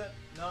 How is that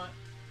not?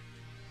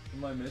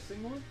 Am I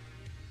missing one?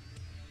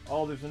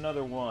 Oh, there's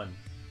another one.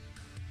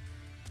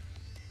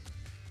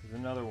 There's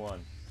another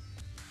one.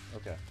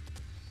 Okay.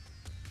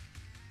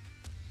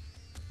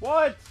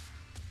 What?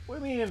 What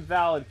do you mean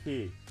invalid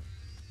key?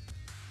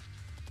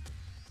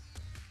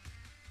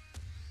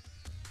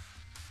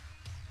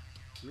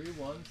 Three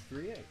ones,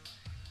 3 8.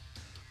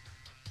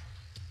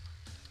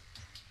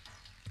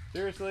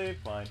 Seriously?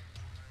 Fine.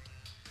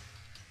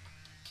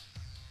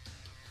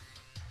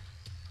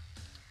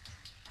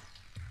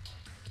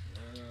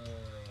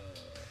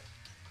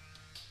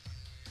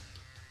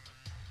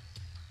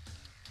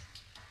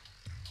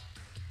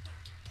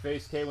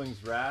 Face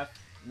K-Wing's wrath.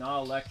 No,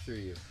 I'll lecture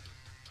you.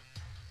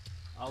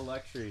 I'll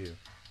lecture you.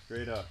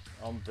 Straight up.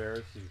 I'll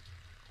embarrass you.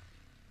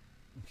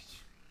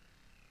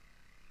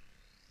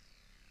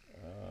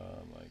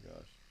 Oh my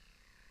gosh.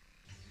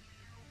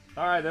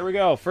 Alright, there we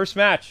go. First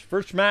match.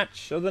 First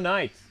match of the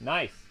night.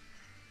 Nice.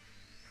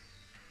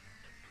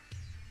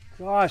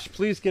 Gosh,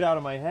 please get out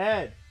of my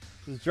head.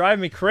 This is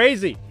driving me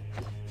crazy.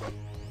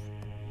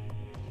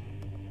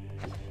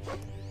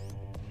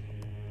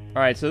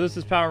 Alright, so this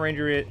is Power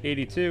Ranger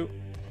 82.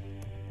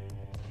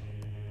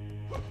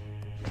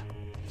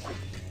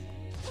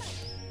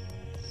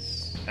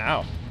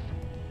 Ow.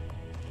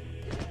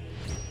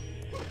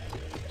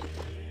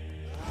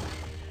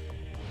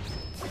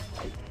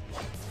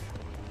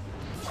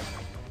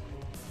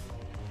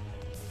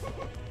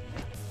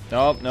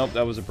 Nope, nope,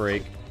 that was a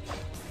break.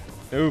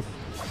 Oof.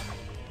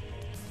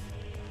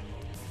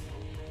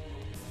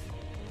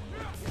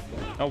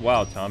 Oh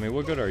wow, Tommy,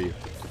 what good are you?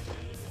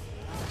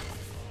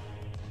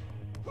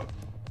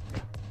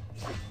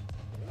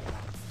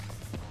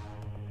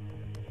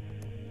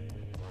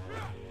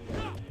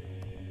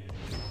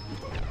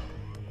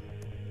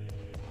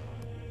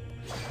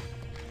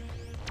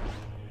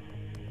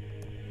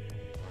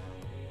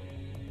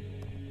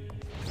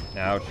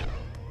 Ouch.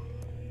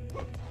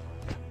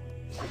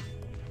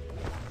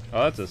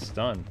 Oh, that's a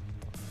stun.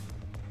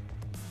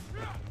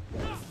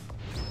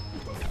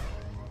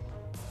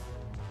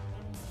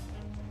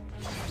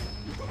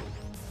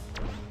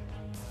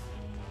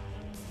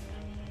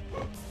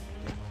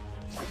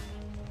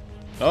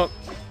 Oh.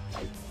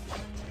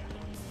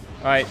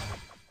 Alright.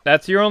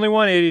 That's your only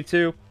one,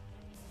 82.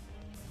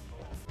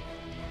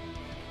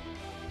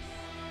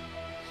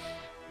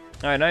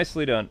 Alright,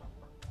 nicely done.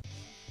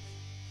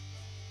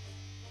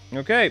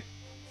 Okay.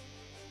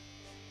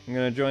 I'm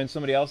gonna join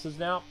somebody else's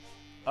now.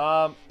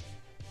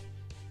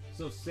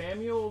 So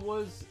Samuel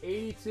was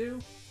 82.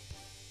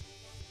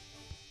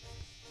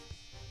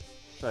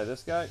 Try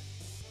this guy.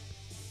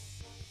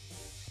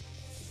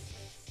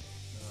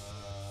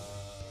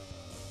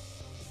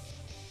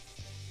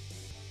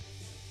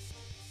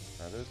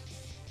 Try this.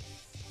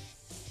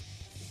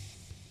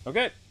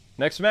 Okay,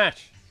 next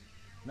match.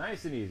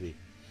 Nice and easy.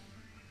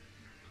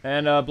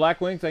 And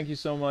Blackwing, thank you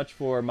so much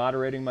for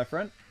moderating, my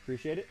friend.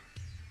 Appreciate it.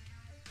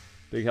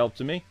 Big help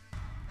to me.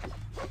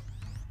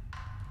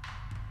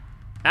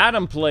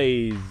 Adam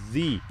Plays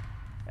Z.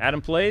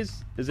 Adam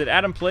Plays? Is it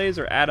Adam Plays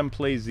or Adam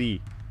Plays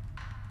Z?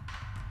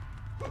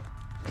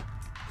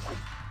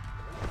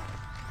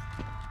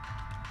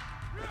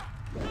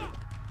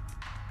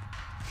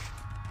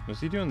 Was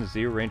he doing the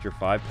Zero Ranger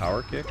 5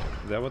 power kick?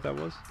 Is that what that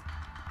was?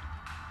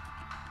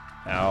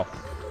 Ow.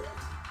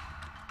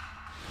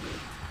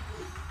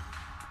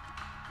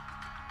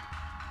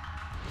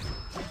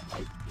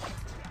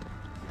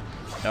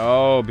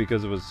 Oh,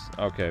 because it was...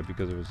 Okay,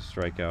 because it was a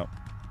strikeout.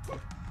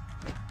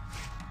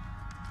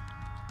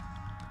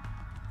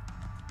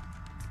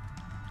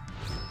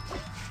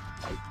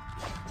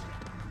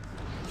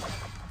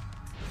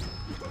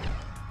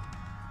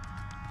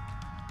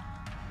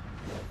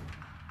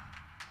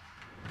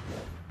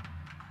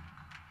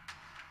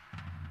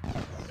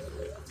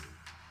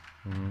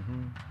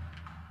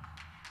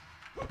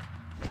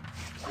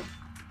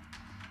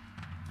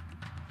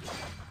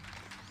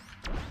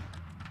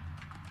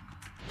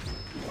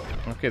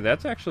 Okay,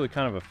 that's actually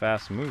kind of a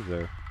fast move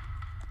there.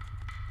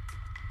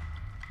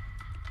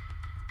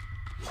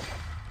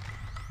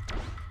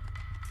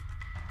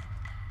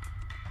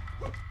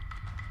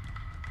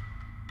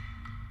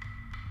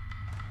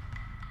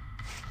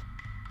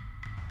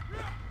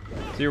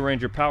 Zero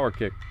Ranger power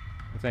kick,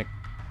 I think.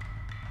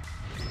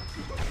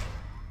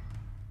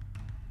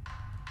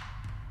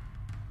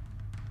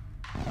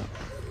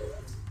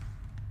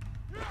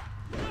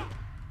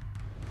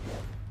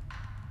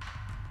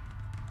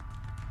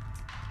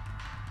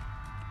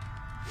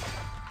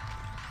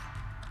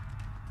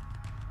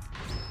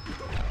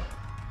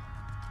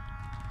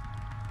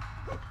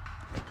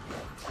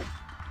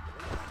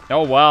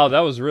 Oh wow,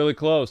 that was really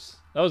close.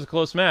 That was a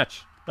close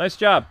match. Nice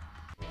job.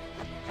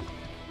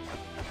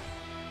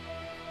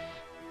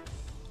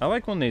 I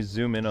like when they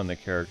zoom in on the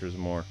characters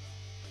more.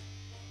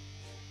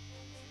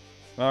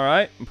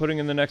 Alright, I'm putting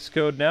in the next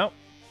code now.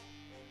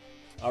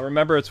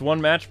 Remember, it's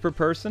one match per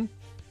person.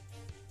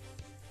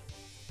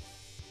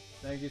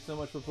 Thank you so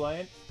much for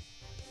playing.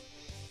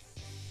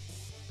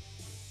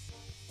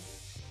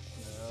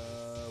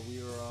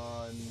 We are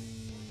on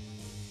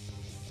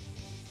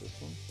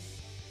this one.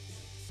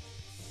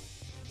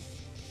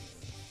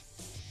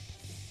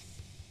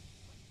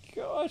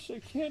 Gosh, I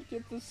can't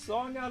get this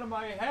song out of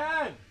my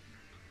head.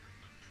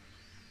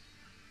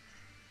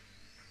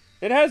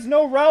 It has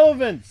no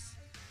relevance.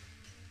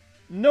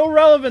 No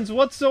relevance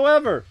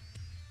whatsoever.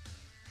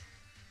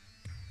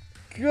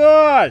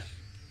 Gosh.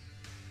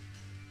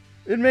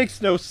 It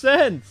makes no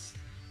sense.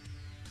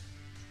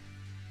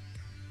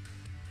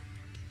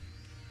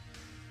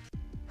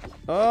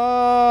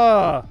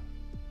 Ah.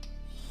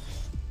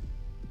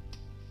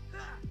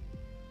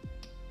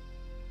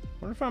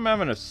 What if I'm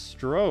having a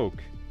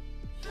stroke?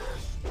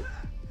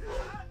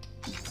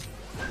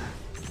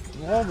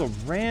 All the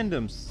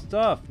random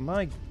stuff,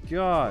 my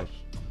gosh.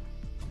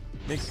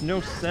 Makes no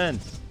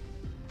sense.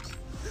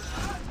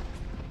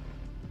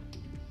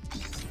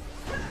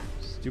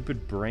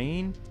 Stupid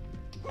brain.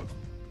 I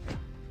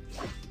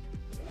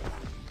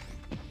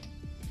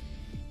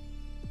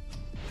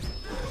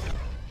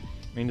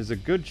mean, it's a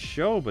good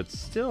show, but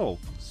still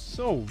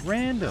so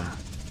random.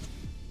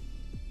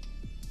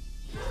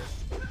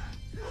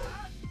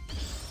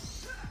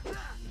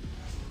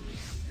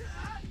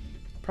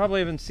 Probably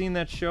haven't seen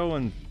that show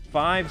in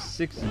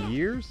 5-6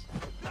 years?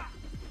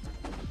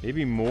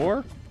 Maybe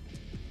more?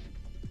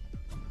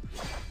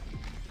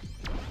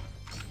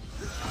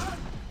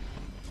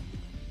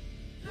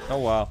 Oh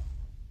wow.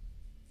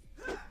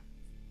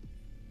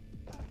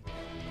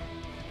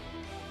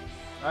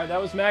 Alright,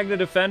 that was Magna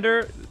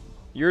Defender.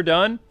 You're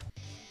done.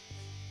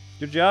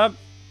 Good job.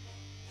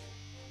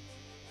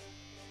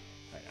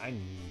 I need...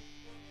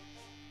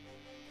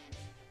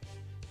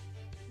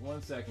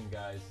 1 second,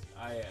 guys.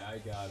 I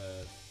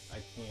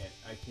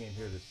can't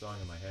hear this song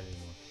in my head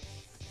anymore.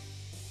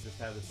 Just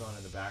have this on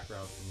in the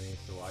background for me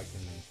so I can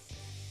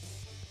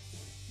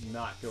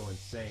not go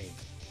insane.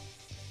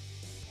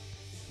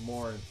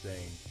 More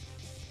insane.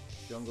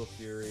 Jungle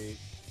Fury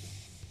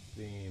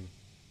theme.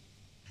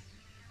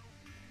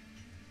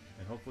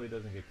 And hopefully it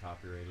doesn't get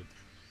copyrighted.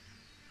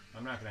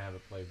 I'm not gonna have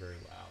it play very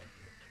loud.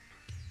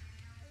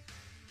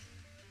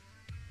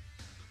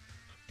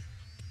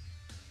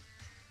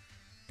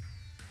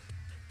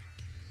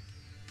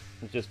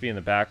 It'll just be in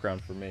the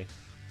background for me.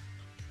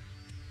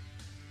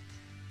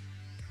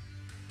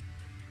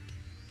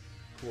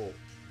 Cool.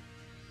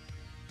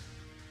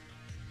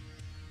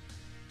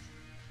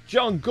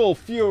 Jungle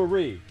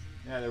Fury!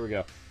 Yeah, there we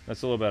go.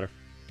 That's a little better.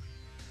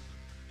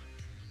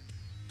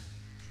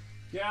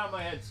 Get out of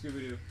my head,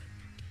 Scooby-Doo.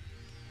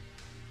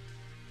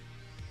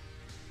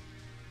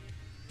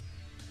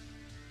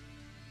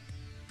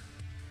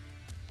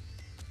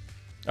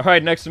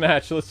 Alright, next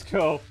match. Let's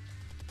go.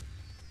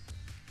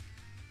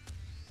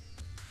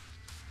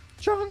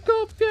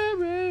 Jungle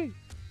Fury!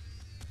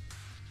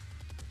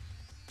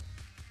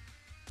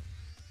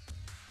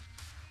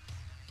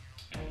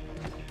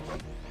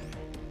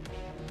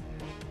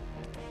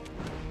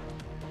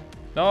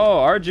 Oh,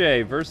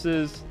 RJ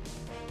versus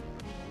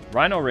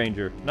Rhino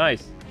Ranger.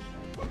 Nice.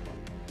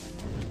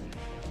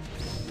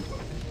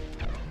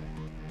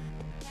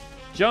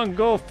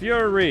 Jungle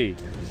Fury.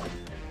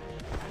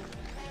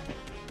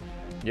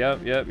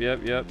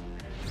 Yep.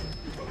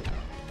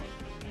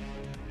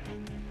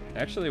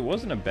 Actually, it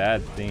wasn't a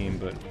bad theme,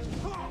 but...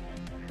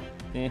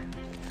 eh.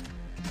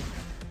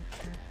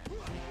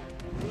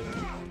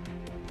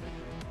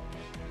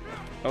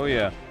 Oh,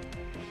 yeah.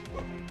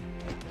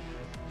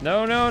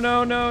 No.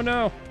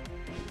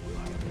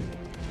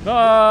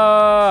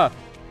 Ah!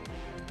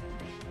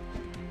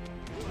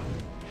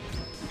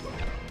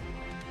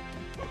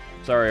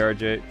 Sorry,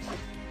 RJ.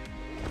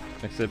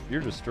 Except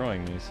you're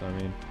destroying me, so I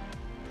mean...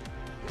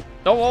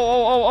 Oh, oh,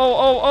 oh,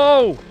 oh,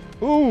 oh, oh,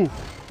 oh!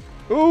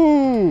 Ooh!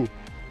 Ooh!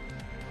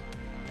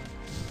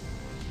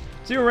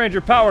 Zero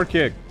Ranger power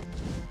kick!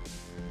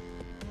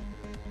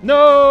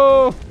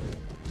 No!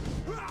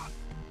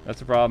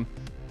 That's a problem.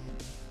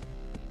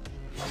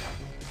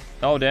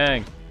 Oh,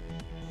 dang.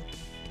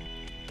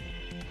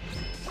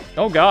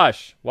 Oh,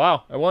 gosh.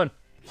 Wow, I won.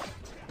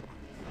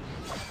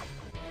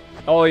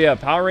 Oh, yeah,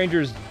 Power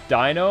Rangers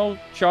Dino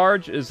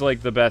charge is,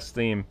 like, the best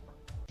theme.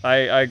 I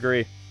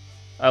agree.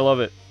 I love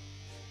it.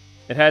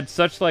 It had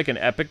such, like, an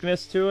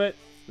epicness to it.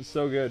 It's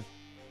so good.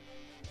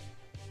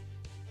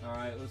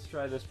 Alright, let's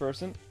try this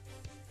person.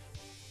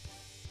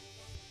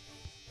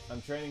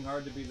 I'm training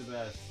hard to be the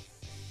best.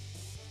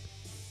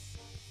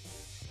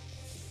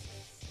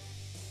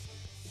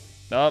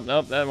 Nope,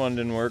 nope, that one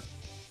didn't work.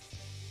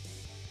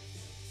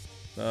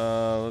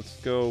 Let's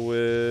go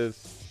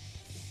with...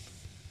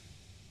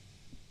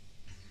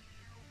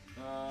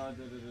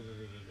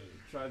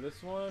 Try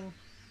this one.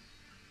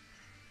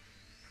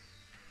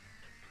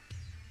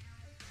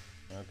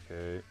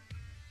 Okay. I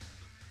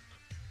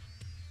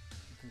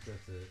think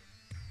that's it.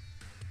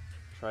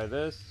 Try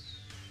this.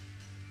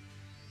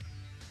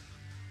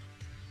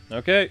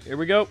 Okay, here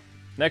we go.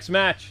 Next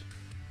match.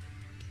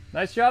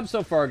 Nice job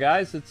so far,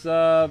 guys. It's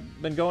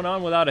been going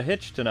on without a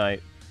hitch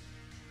tonight.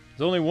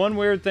 There's only one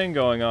weird thing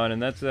going on,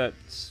 and that's that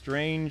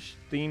strange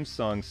theme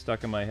song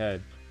stuck in my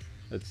head.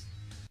 It's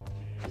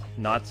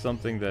not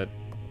something that...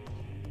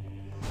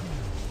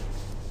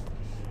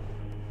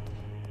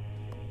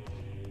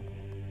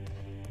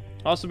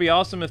 Also be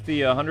awesome if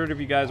the 100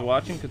 of you guys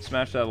watching could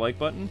smash that like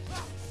button.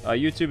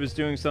 YouTube is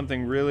doing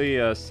something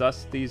really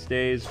sus these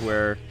days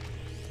where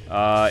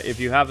if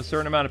you have a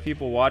certain amount of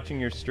people watching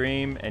your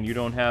stream and you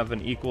don't have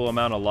an equal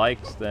amount of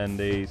likes, then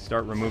they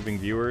start removing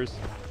viewers.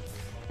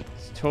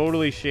 It's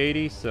totally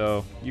shady,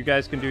 so you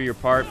guys can do your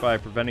part by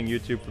preventing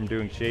YouTube from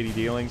doing shady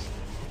dealings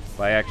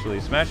by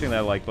actually smashing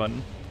that like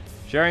button,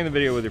 sharing the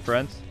video with your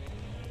friends.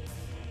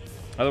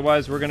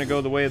 Otherwise, we're going to go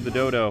the way of the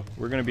dodo.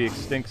 We're going to be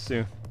extinct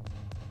soon.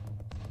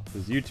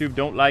 Because YouTube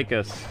don't like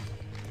us.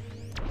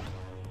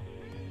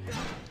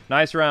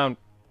 Nice round.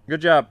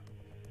 Good job.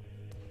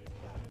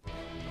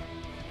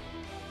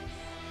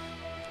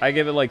 I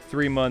give it like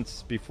 3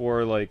 months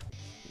before, like,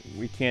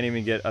 we can't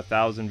even get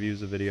 1,000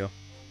 views a video.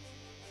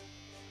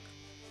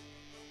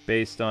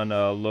 Based on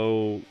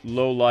low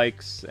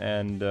likes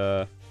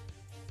and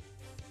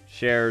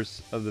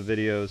shares of the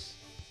videos.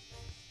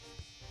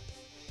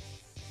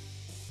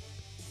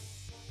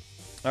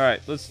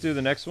 Alright, let's do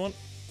the next one.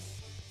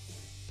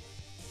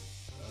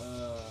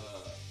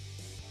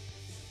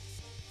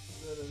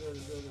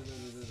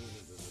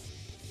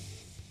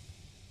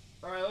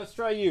 Alright, let's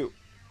try you.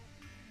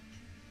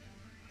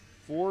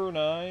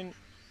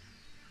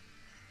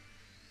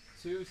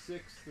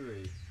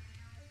 49263.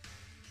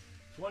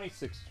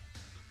 26.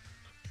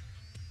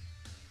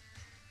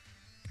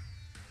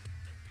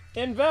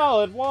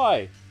 Invalid?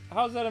 Why?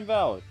 How's that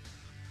invalid?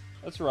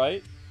 That's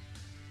right.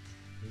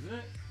 Isn't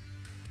it?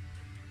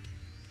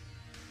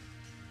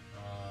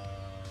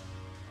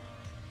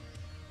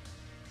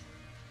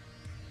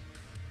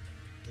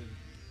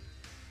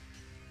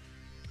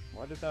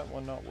 Why did that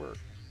one not work?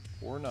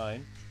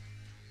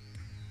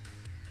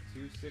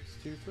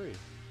 492623.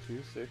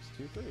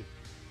 2623.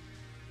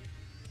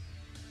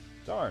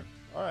 Darn.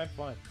 Alright,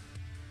 fine.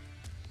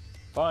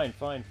 Fine.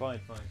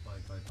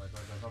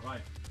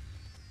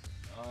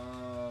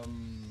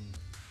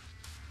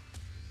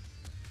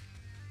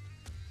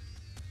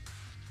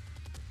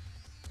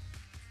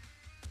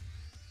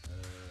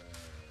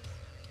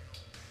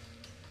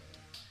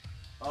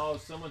 Oh,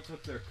 someone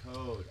took their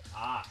code.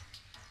 Ah.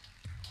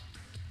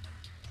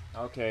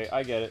 Okay,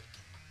 I get it.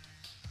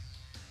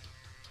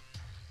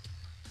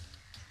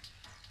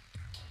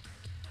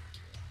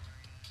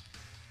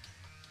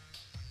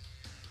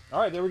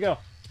 Alright, there we go.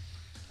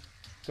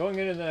 Going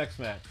into the next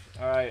match.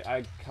 Alright,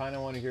 I kind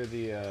of want to hear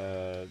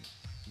the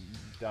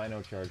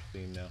Dino Charge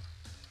theme now.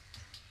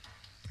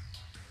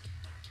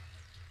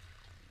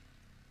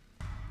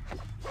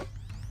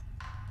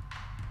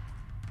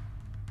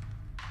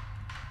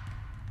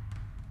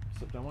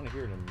 Except I want to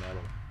hear it in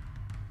metal.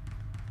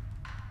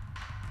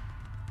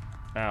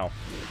 Ow.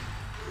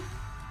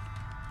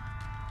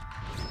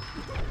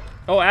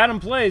 Oh, Adam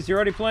plays. You're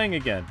already playing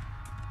again.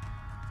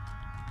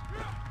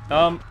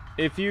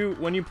 If you,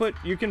 when you put,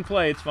 you can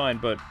play, it's fine,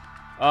 but,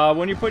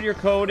 when you put your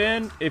code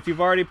in, if you've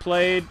already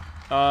played,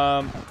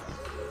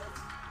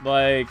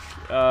 like,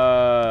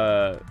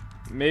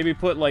 maybe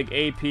put, like,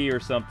 AP or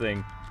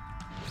something,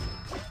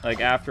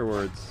 like,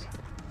 afterwards.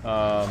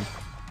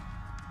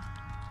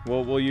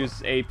 We'll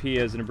use AP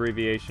as an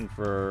abbreviation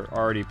for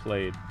already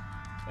played.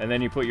 And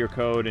then you put your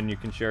code, and you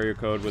can share your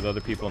code with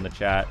other people in the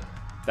chat.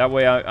 That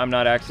way I'm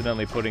not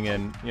accidentally putting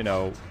in, you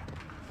know,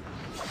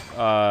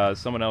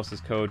 someone else's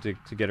code to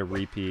get a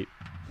repeat.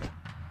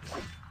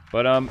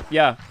 But,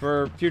 yeah,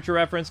 for future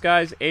reference,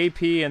 guys,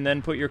 AP and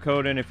then put your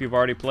code in if you've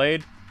already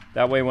played.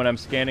 That way when I'm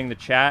scanning the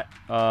chat,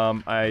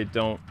 I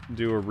don't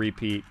do a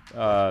repeat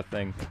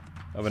thing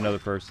of another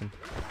person.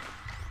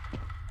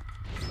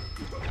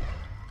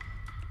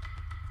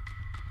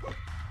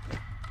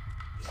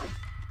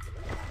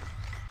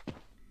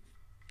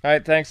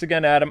 Alright, thanks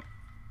again, Adam.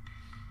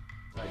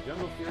 Alright,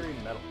 Jungle Fury,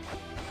 metal.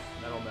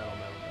 Metal, metal,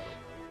 metal, metal.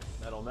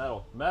 Metal,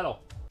 metal,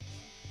 metal.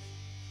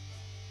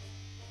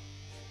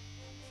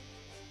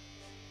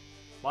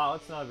 Wow,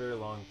 that's not a very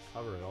long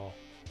cover at all.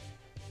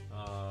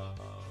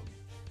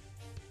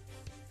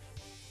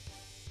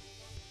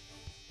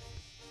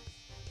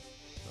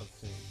 Let's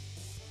see.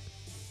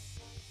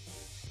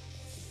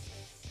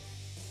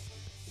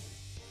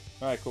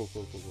 Alright, cool,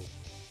 cool, cool, cool.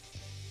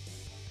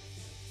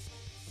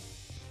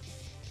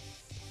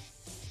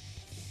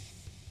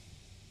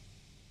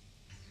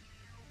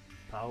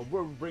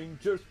 Power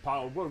Rangers,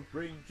 Power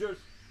Rangers.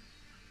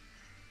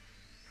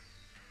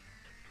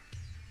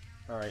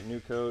 Alright, new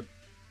code.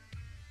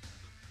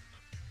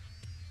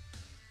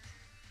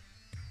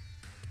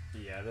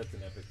 Yeah, that's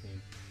an epic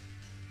team.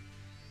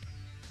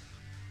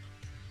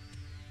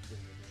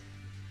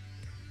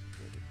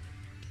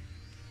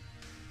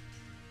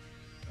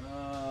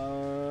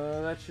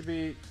 That should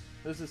be...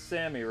 This is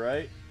Sammy,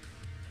 right?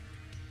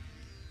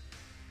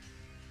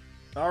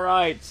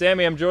 Alright,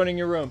 Sammy, I'm joining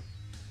your room.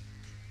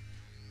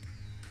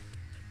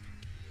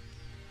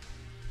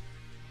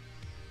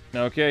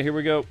 Okay, here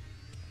we go.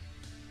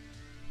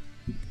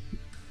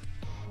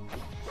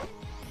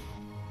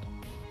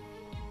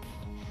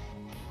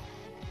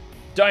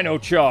 Dino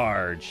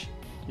Charge!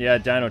 Yeah,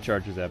 Dino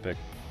Charge is epic.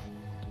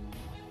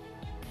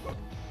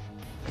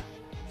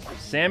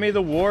 Sammy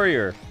the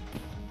Warrior.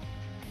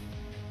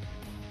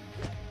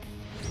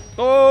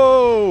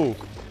 Oh!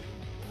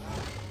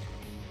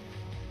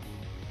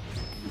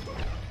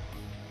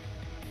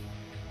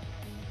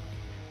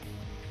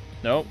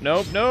 Nope,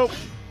 nope, nope.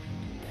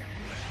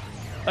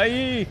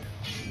 Aye.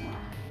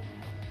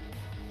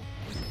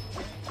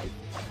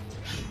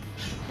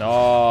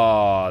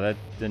 Oh, that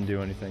didn't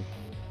do anything.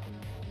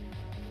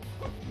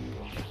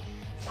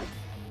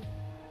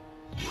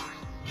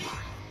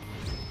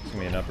 Give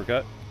me an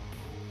uppercut.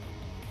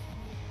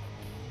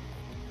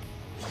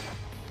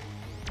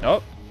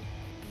 Oh.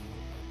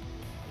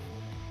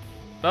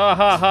 Ah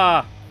ha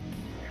ha.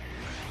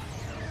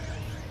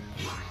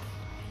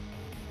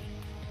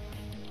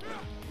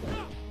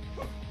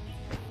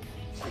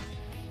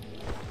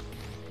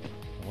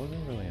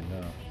 Wasn't really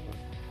enough.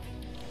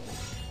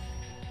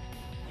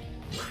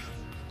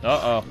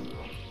 Uh-oh.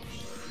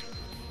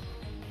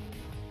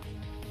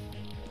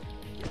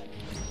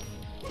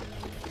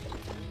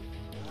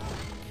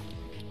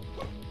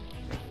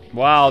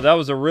 Wow, that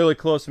was a really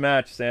close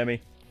match,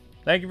 Sammy.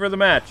 Thank you for the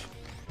match.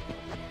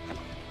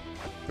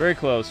 Very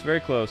close, very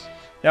close.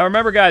 Now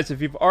remember, guys,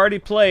 if you've already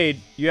played,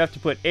 you have to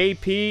put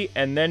AP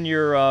and then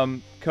your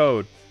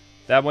code.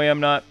 That way I'm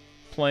not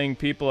playing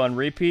people on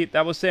repeat.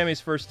 That was Sammy's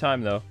first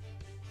time, though.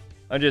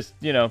 I'm just,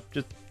 you know,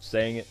 just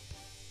saying it.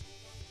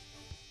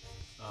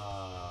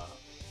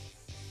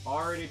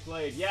 Already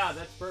played. Yeah,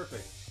 that's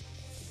perfect.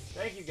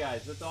 Thank you,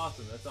 guys. That's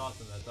awesome. That's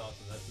awesome. That's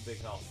awesome. That's a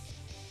big help.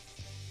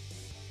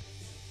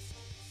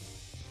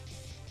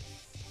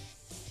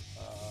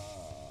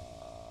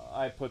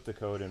 I put the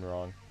code in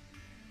wrong.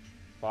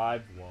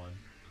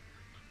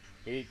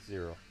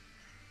 5180.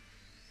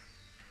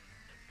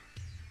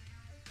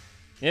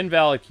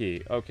 Invalid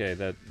key. Okay,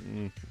 that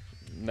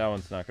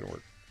one's not gonna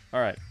work. All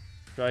right,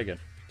 try again.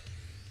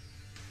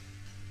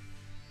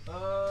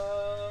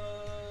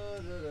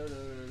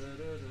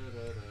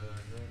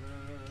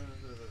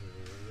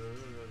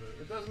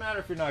 It doesn't matter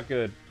if you're not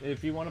good.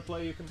 If you want to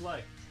play, you can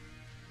play.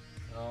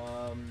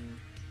 No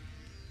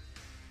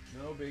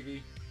biggie.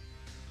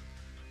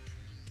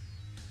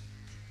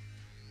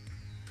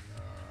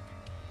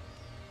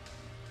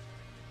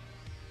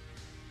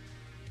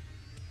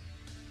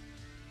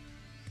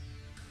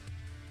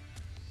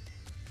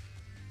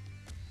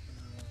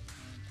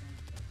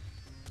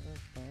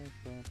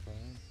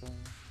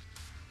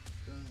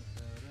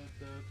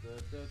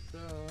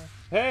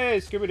 Hey,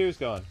 Scooby-Doo's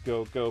gone.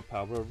 Go, go,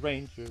 Power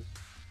Rangers.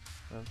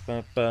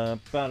 Power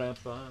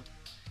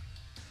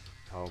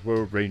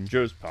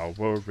Rangers,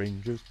 Power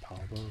Rangers, Power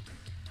Rangers.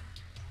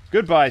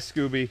 Goodbye,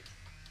 Scooby.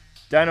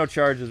 Dino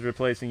Charge is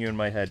replacing you in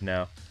my head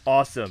now.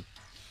 Awesome.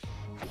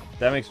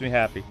 That makes me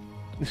happy.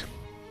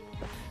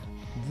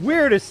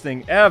 Weirdest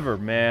thing ever,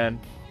 man.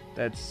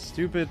 That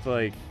stupid,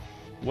 like,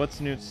 What's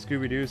New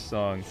Scooby-Doo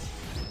song.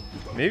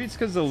 Maybe it's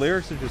because the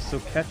lyrics are just so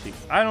catchy.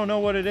 I don't know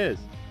what it is.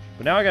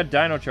 But now I got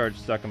Dino Charge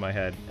stuck in my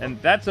head.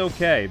 And that's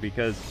okay,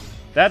 because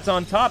that's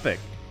On Topic.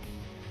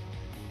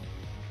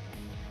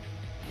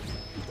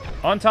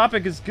 On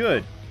Topic is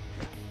good.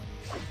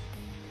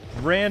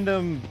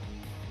 Random,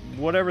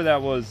 whatever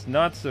that was,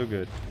 not so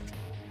good.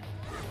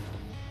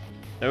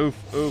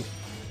 Oof, oof.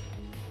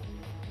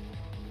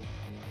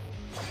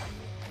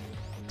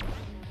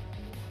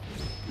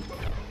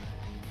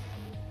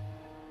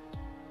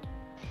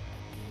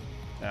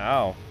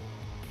 Ow.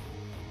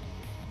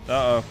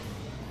 Uh-oh.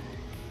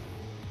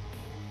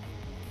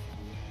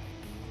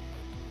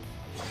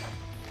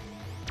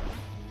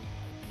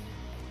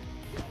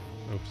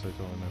 I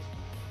totally missed.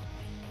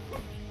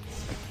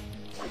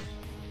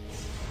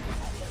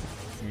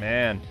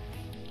 Man.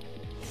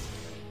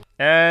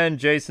 And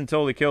Jason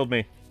totally killed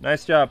me.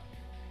 Nice job.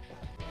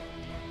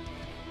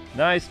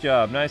 Nice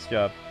job, nice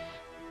job.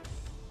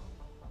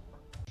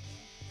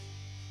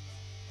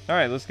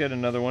 Alright, let's get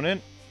another one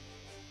in.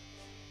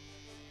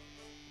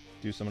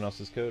 Do someone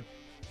else's code.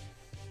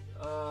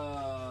 3,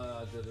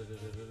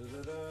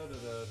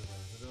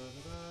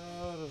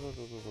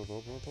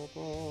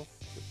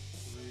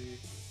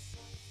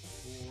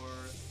 4,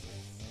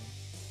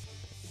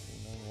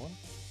 391.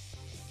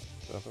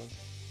 7.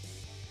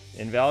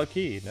 Invalid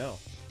key, no.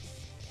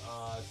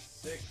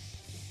 6,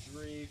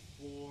 3,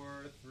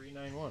 4,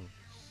 391.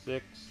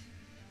 6,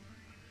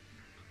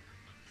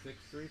 6,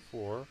 3,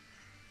 4,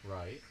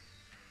 right.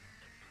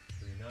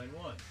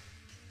 391.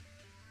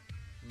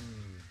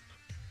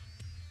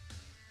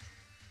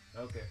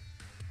 Okay.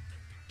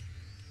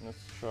 Let's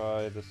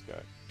try this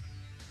guy.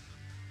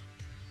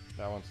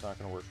 That one's not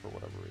going to work for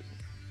whatever reason.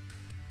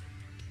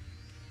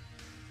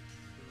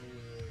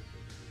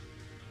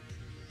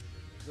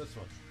 This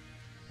one.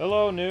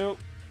 Hello, new.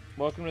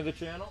 Welcome to the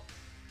channel.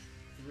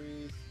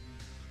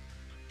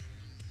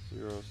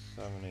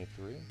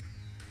 30783.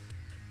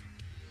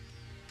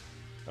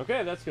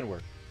 Okay, that's going to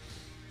work.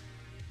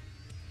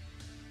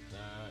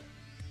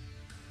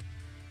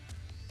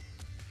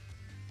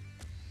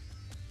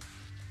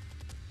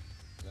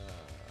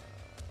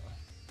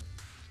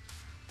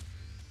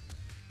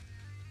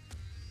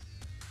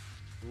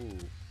 Ooh,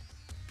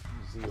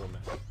 Zeo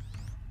Metal.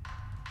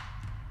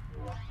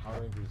 Power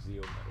Ranger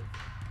Zeo Metal.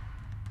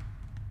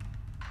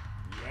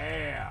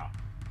 Yeah!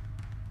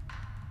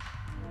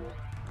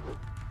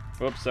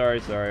 Oops, sorry,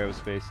 I was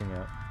spacing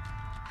out.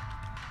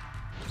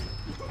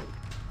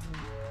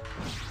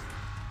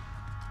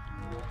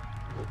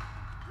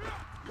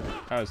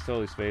 I was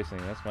totally spacing,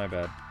 that's my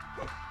bad.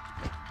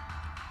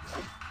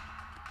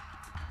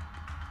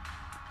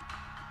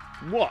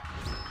 What?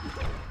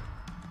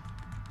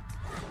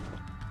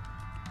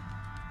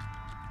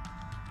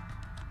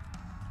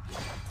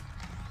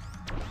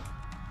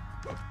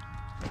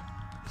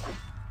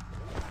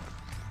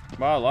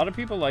 Wow, a lot of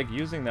people like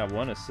using that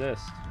one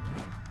assist.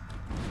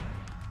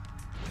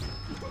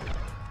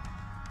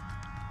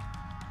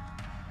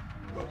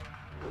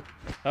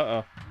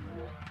 Uh-oh.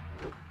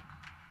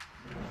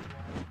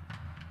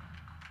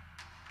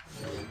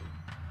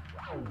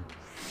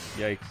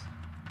 Yikes.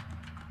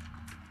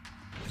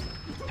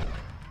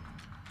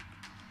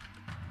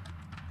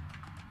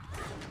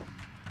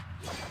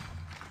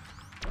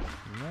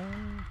 No.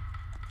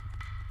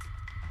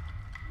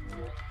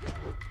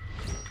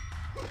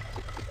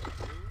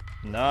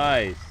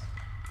 Nice.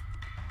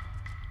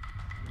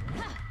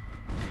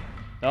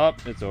 Oh,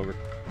 it's over.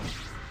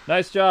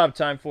 Nice job,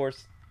 Time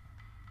Force.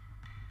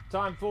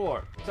 Time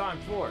Force.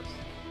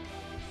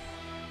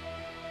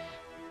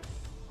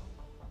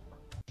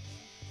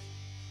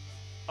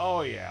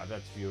 Oh yeah,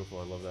 that's beautiful.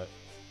 I love that.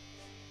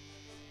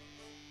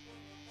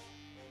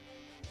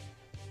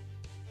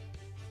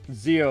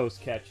 Zeo's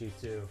catchy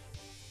too.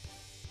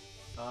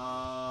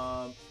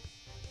 How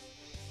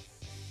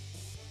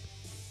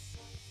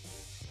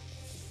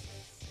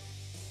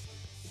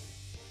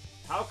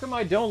come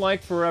I don't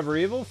like Forever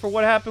Evil? For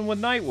what happened with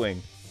Nightwing?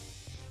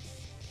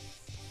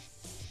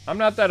 I'm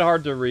not that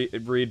hard to read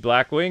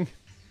Blackwing.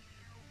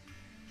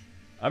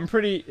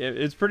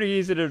 It's pretty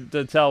easy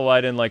to tell why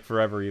I didn't like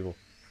Forever Evil.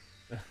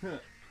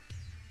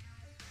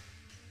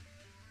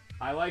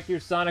 I like your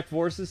Sonic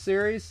Forces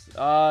series.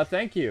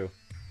 Thank you.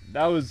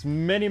 That was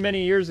many,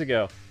 many years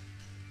ago.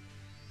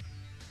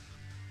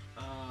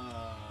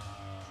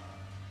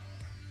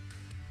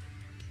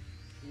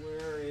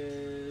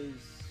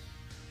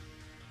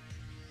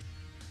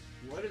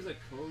 What is a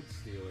code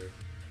stealer?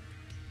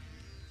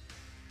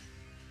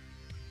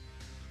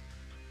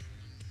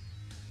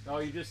 Oh,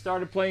 you just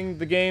started playing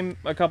the game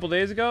a couple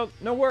days ago?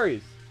 No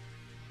worries.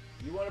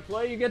 You want to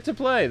play, you get to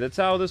play. That's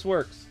how this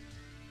works.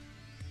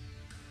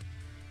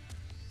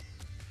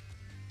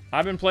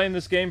 I've been playing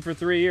this game for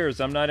 3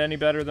 years. I'm not any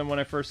better than when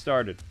I first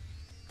started.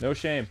 No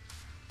shame.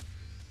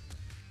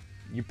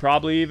 You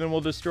probably even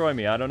will destroy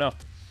me. I don't know.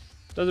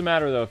 Doesn't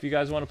matter, though. If you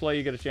guys want to play,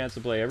 you get a chance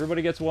to play.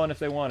 Everybody gets one if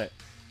they want it.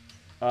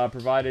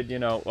 Provided, you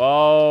know...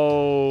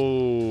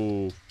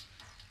 Oh!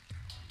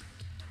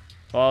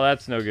 Well,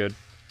 that's no good.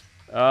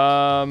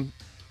 Darn.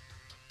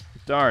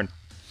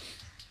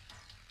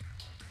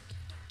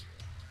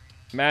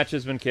 Match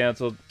has been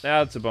canceled.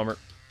 That's a bummer.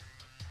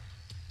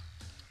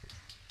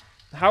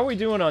 How are we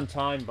doing on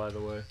time, by the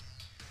way?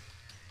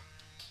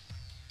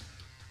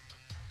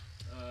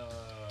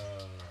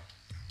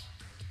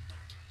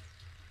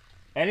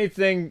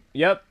 Anything...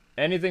 Yep.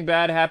 Anything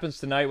bad happens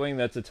to Nightwing,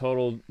 that's a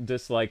total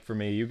dislike for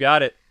me. You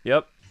got it.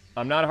 Yep.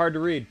 I'm not hard to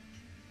read.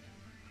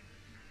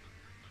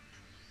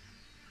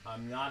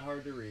 I'm not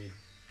hard to read.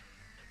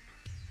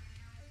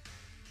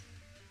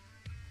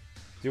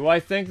 Do I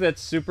think that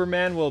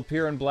Superman will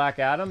appear in Black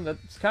Adam?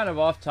 That's kind of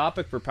off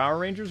topic for Power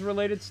Rangers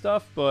related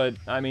stuff, but,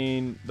 I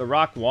mean, The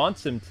Rock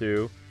wants him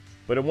to.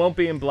 But it won't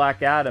be in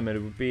Black Adam. It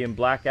would be in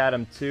Black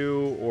Adam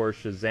 2 or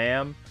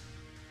Shazam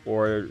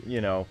or,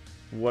 you know,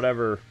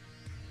 whatever.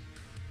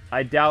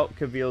 I doubt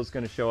Cavill's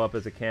going to show up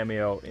as a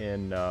cameo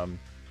in The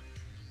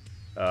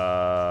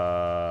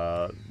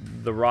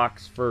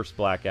Rock's first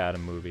Black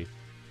Adam movie.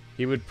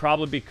 He would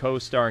probably be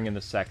co-starring in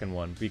the second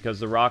one because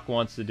The Rock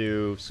wants to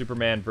do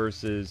Superman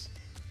versus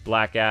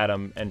Black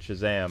Adam and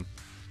Shazam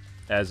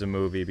as a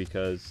movie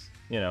because,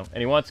 you know,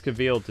 and he wants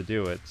Cavill to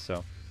do it,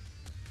 so.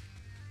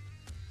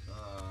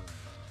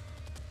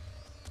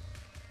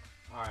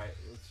 Alright,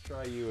 let's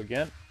try you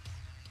again.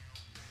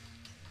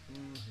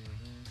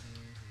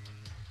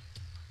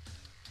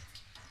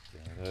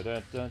 Da,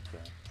 da, da, da.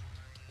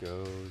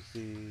 Go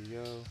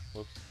Zio.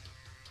 Whoops.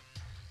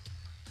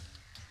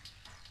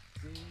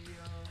 Zio,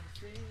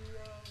 Zio.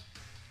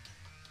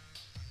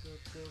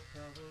 Go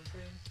Power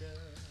Ranger.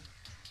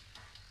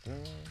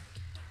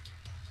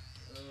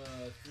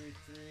 3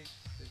 3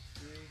 6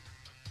 3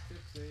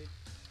 6 8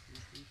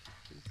 3 3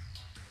 6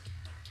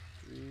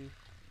 3 3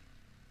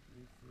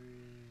 3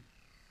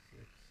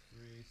 6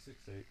 3 6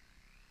 8.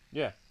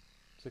 Yeah,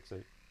 6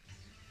 8.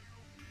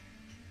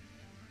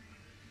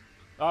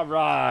 All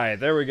right,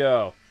 there we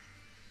go.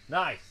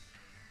 Nice,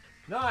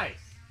 nice,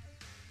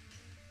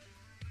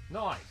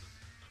 nice.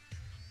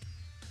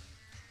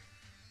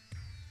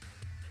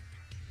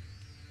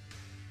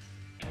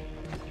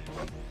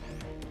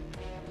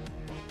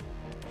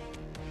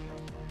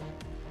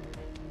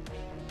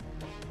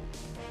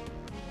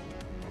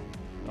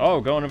 Oh,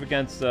 going up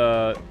against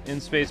In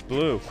Space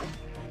Blue.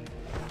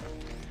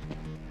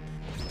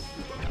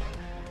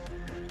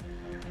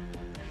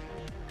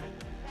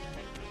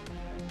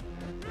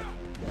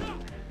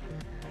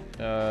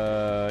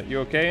 You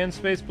okay in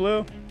Space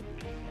Blue?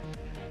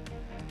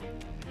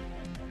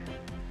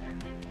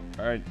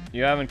 Alright,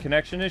 you having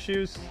connection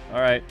issues?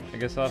 Alright, I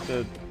guess I'll have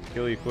to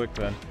kill you quick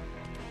then.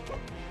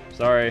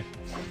 Sorry.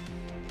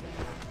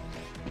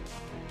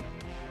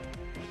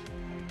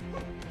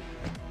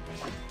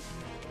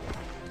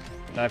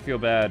 I feel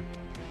bad.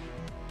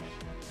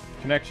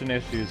 Connection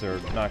issues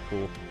are not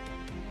cool.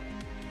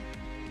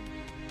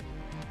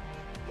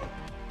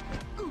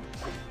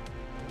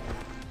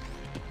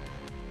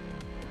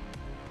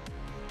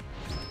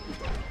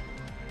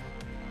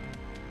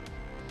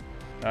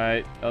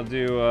 Alright, I'll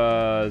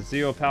do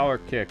Zio Power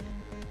Kick.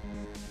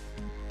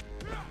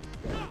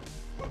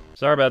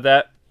 Sorry about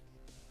that.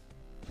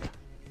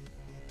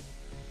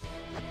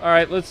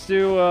 Alright, let's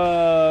do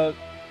a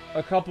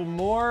couple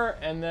more,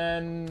 and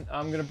then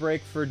I'm gonna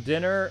break for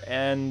dinner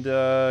and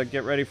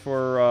get ready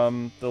for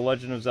the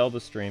Legend of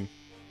Zelda stream.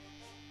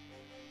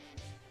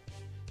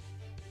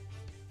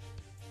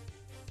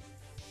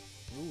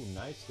 Ooh,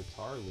 nice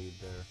guitar lead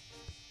there.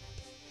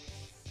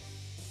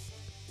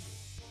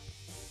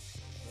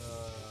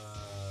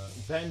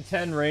 Ben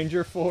 10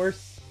 Ranger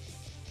Force.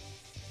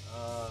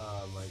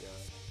 Oh my god.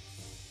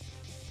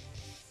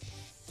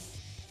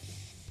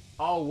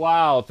 Oh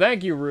wow,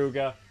 thank you,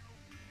 Ruga.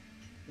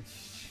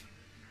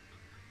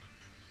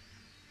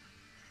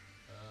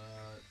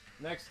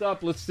 Next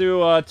up, let's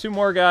do 2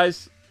 more,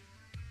 guys.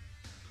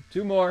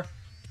 2 more.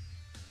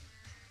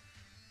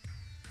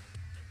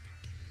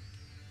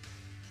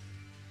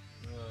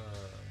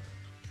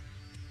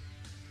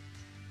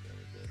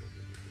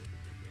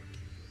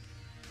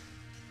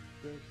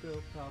 Go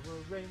Power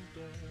Ranger.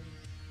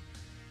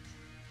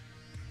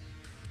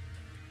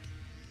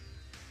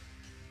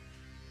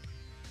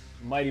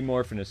 Mighty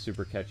Morphin is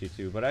super catchy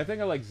too, but I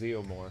think I like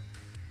Zio more.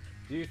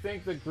 Do you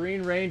think the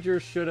Green Ranger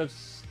should have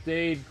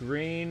stayed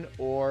green,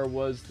 or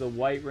was the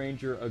White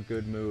Ranger a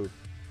good move?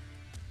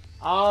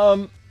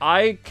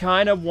 I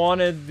kind of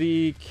wanted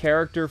the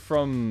character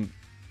from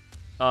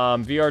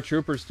VR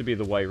Troopers to be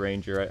the White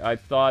Ranger. I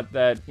thought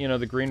that, you know,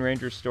 the Green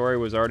Ranger story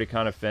was already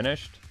kind of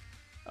finished.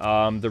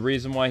 The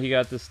reason why he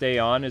got to stay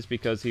on is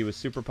because he was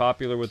super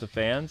popular with the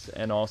fans,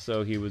 and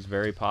also he was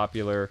very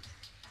popular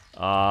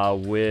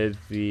with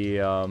the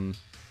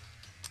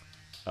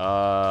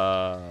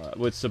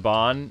with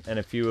Saban and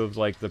a few of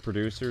like the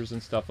producers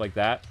and stuff like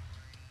that.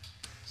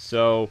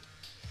 So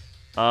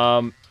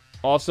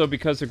also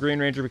because the Green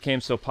Ranger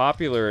became so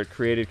popular, it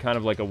created kind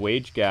of like a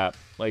wage gap.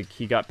 Like,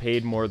 he got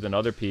paid more than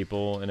other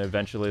people, and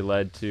eventually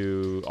led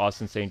to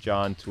Austin St.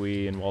 John,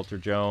 Twee, and Walter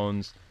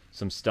Jones,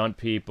 some stunt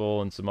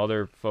people, and some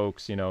other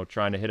folks, you know,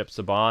 trying to hit up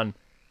Saban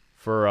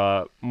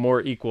for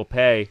more equal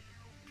pay.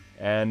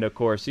 And, of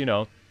course, you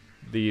know,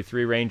 the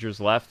 3 Rangers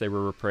left. They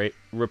were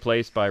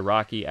replaced by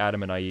Rocky,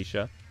 Adam, and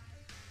Aisha.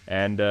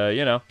 And,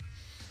 you know,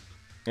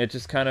 it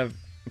just kind of...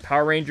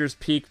 Power Rangers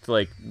peaked,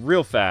 like,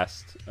 real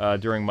fast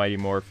during Mighty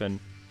Morphin.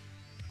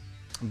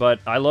 But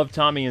I love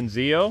Tommy and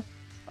Zio.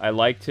 I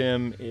liked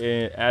him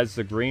as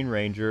the Green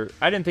Ranger.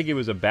 I didn't think he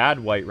was a bad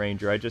White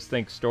Ranger. I just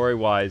think,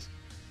 story-wise,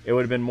 it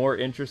would have been more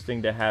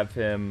interesting to have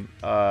him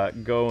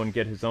go and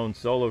get his own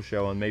solo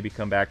show and maybe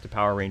come back to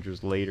Power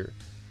Rangers later.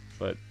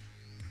 But,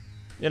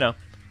 you know,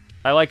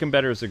 I like him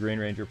better as the Green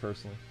Ranger,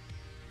 personally.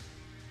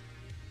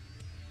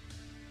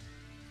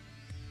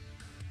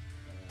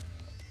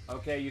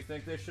 Okay, you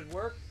think this should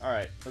work?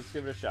 Alright, let's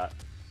give it a shot.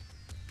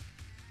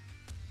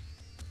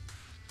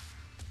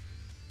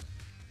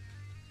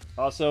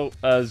 Also,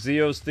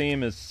 Zio's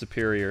theme is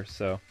superior,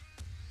 so...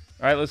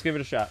 Alright, let's give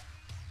it a shot.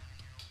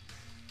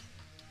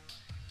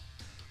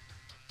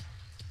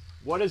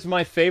 What is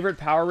my favorite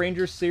Power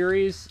Rangers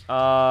series?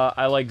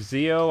 I like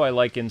Zeo, I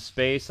like In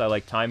Space, I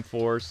like Time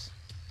Force.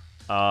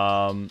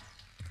 I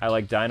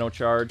like Dino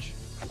Charge.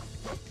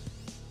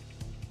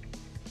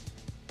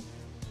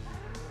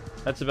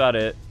 That's about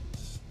it.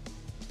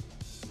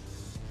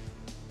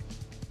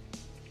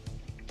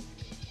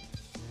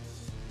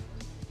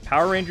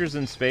 Power Rangers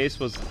in Space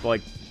was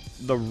like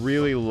the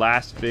really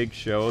last big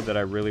show that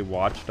I really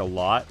watched a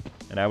lot,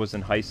 and I was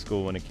in high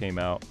school when it came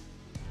out.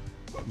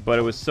 But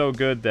it was so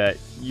good that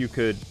you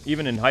could,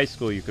 even in high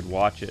school, you could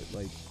watch it.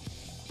 Like,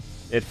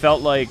 it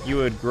felt like you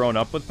had grown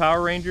up with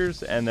Power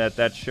Rangers, and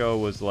that show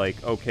was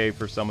like okay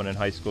for someone in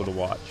high school to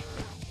watch.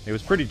 It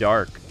was pretty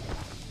dark.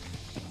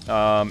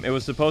 It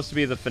was supposed to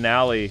be the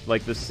finale,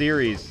 like the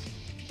series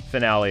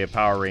finale of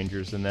Power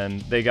Rangers, and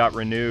then they got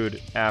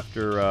renewed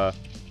after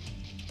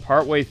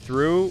partway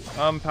through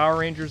Power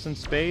Rangers in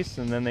Space,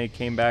 and then they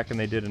came back and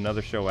they did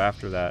another show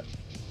after that.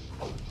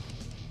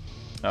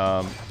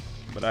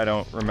 But I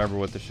don't remember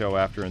what the show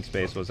after In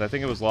Space was. I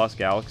think it was Lost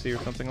Galaxy or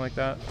something like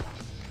that.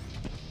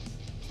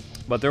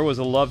 But there was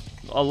a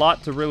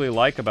lot to really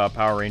like about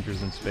Power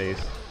Rangers in Space.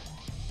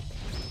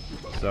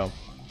 So.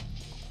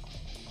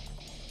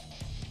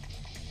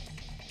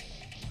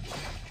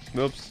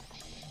 Oops.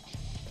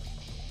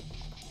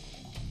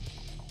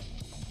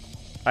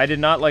 I did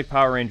not like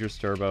Power Rangers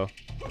Turbo.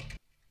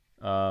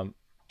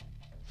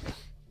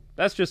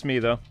 That's just me,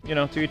 though. You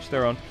know, to each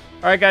their own.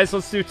 Alright, guys,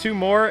 let's do 2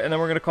 more, and then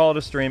we're going to call it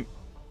a stream.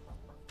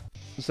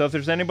 So if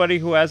there's anybody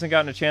who hasn't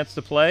gotten a chance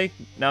to play,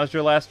 now's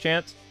your last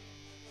chance.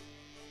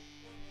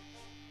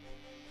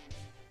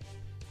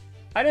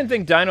 I didn't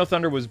think Dino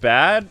Thunder was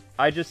bad.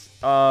 I just,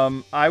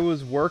 I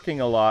was working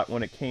a lot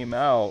when it came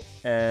out,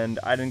 and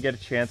I didn't get a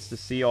chance to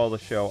see all the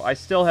show. I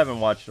still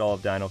haven't watched all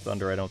of Dino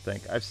Thunder, I don't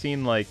think. I've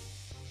seen, like,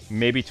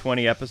 maybe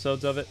 20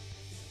 episodes of it.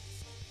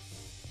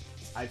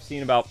 I've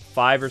seen about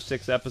 5 or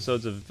 6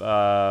 episodes of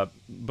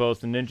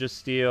both Ninja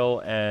Steel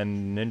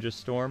and Ninja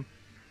Storm.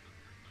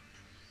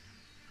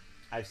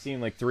 I've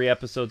seen like 3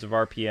 episodes of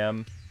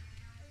RPM.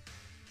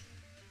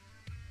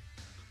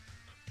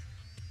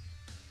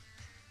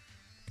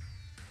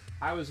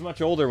 I was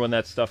much older when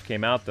that stuff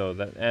came out, though.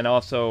 And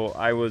also,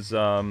 I was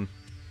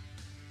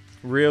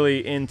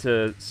really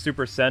into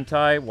Super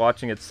Sentai,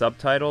 watching it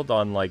subtitled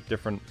on like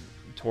different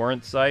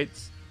torrent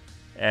sites,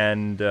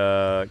 and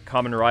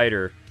Kamen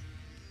Rider.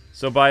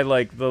 So by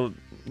like the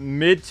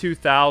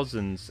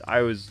mid-2000s,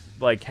 I was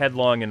like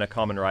headlong into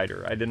Kamen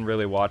Rider. I didn't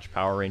really watch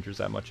Power Rangers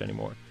that much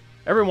anymore.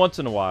 Every once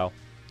in a while.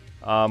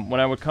 When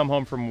I would come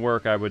home from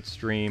work, I would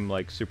stream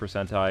like Super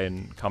Sentai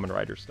and Kamen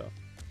Rider stuff.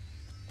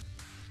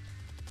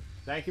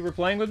 Thank you for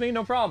playing with me.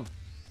 No problem.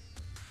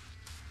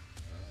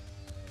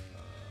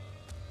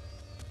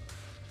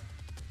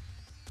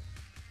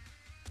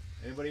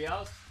 Anybody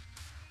else?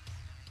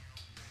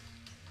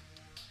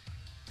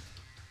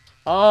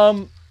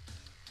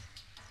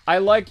 I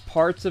like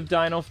parts of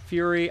Dino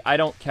Fury. I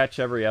don't catch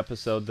every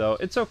episode, though.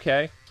 It's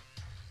okay.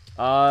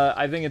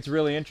 I think it's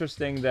really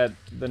interesting that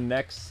the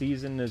next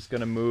season is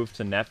going to move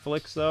to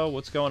Netflix, though.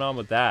 What's going on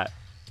with that?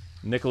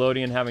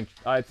 Nickelodeon having...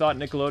 I thought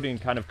Nickelodeon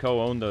kind of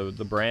co-owned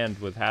the brand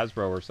with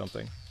Hasbro or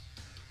something.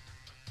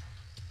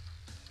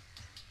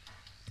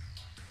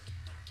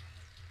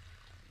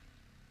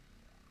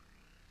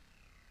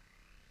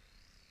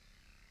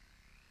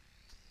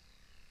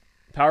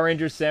 Power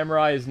Rangers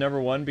Samurai is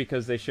 #1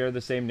 because they share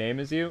the same name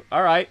as you.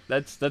 All right,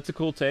 that's a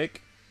cool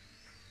take.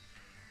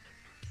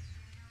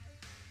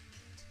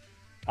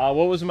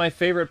 What was my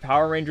favorite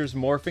Power Rangers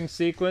morphing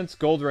sequence?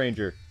 Gold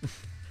Ranger.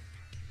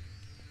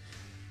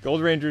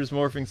 Gold Ranger's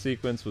morphing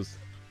sequence was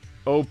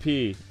OP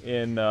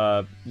in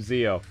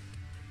Zeo.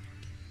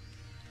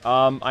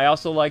 I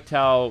also liked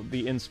how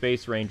the In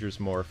Space Rangers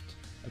morphed.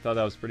 I thought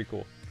that was pretty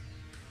cool.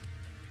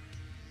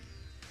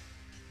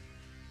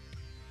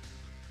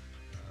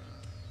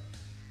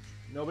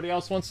 Nobody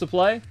else wants to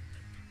play?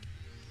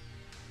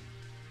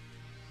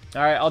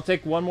 Alright, I'll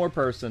take one more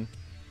person.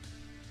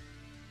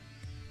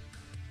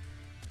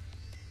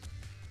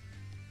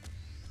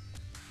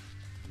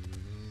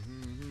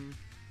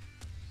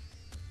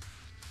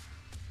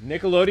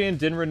 Nickelodeon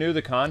didn't renew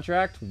the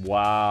contract?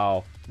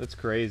 Wow, that's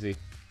crazy.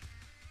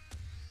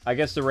 I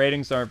guess the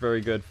ratings aren't very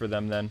good for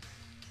them then.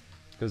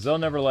 Because they'll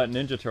never let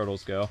Ninja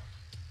Turtles go.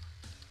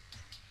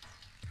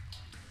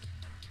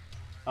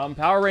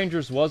 Power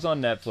Rangers was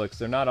on Netflix.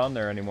 They're not on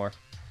there anymore.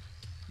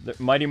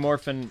 Mighty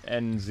Morphin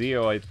and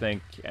Zeo, I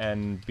think,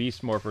 and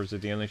Beast Morphers are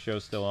the only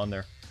shows still on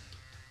there.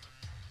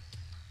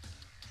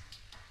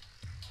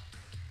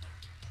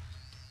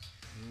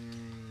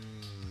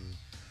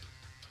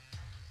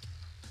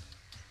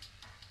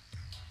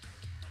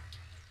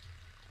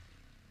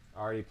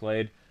 Already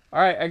played.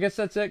 Alright, I guess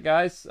that's it,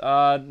 guys.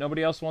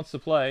 Nobody else wants to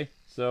play.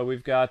 So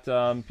we've got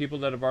people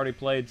that have already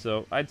played,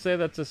 so I'd say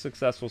that's a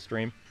successful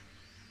stream.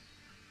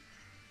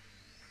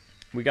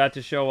 We got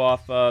to show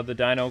off the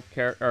Dino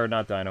or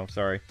not Dino,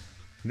 sorry.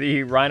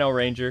 The Rhino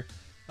Ranger.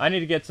 I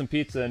need to get some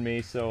pizza in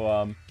me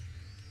so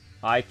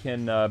I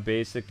can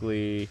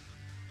basically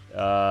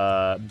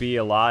be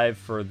alive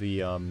for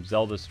the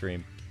Zelda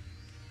stream.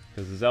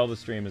 Because the Zelda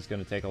stream is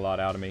going to take a lot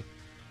out of me.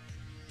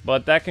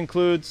 But that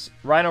concludes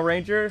Rhino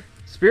Ranger.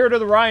 Spirit of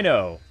the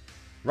Rhino.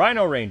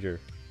 Rhino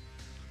Ranger.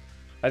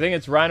 I think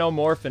it's Rhino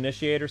Morph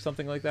Initiate or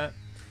something like that.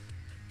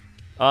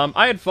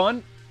 I had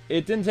fun.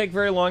 It didn't take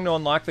very long to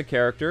unlock the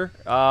character.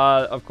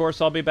 Of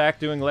course, I'll be back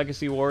doing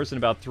Legacy Wars in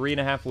about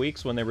 3.5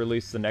 weeks when they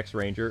release the next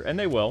Ranger, and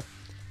they will.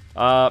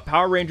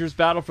 Power Rangers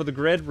Battle for the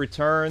Grid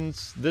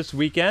returns this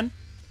weekend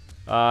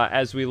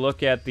as we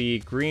look at the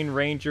Green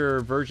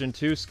Ranger version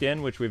 2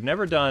 skin, which we've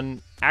never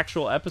done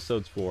actual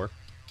episodes for.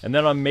 And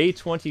then on May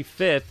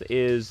 25th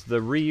is the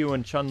Ryu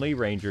and Chun-Li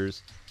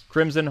Rangers,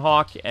 Crimson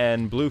Hawk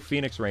and Blue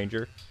Phoenix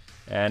Ranger.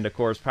 And, of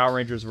course, Power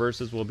Rangers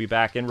Versus will be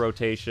back in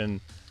rotation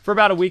for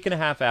about a week and a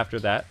half after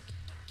that.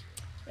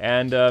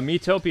 And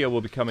Miitopia will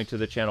be coming to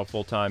the channel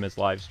full-time as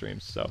live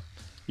streams. So,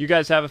 you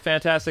guys have a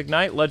fantastic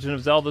night. Legend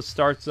of Zelda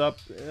starts up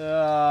in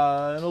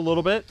a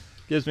little bit.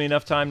 Gives me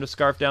enough time to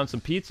scarf down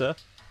some pizza.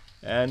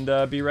 And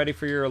be ready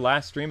for your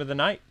last stream of the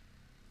night.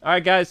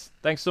 Alright, guys.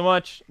 Thanks so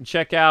much.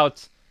 Check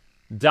out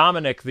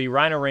Dominic, the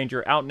Rhino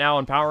Ranger, out now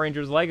on Power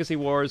Rangers Legacy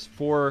Wars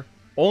for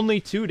only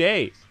 2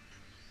 days.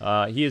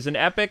 He is an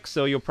epic,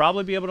 so you'll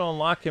probably be able to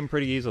unlock him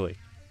pretty easily.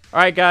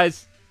 Alright,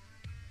 guys.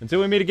 Until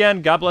we meet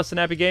again, God bless and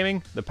happy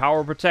gaming. The power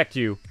will protect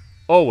you.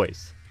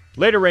 Always.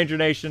 Later, Ranger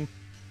Nation.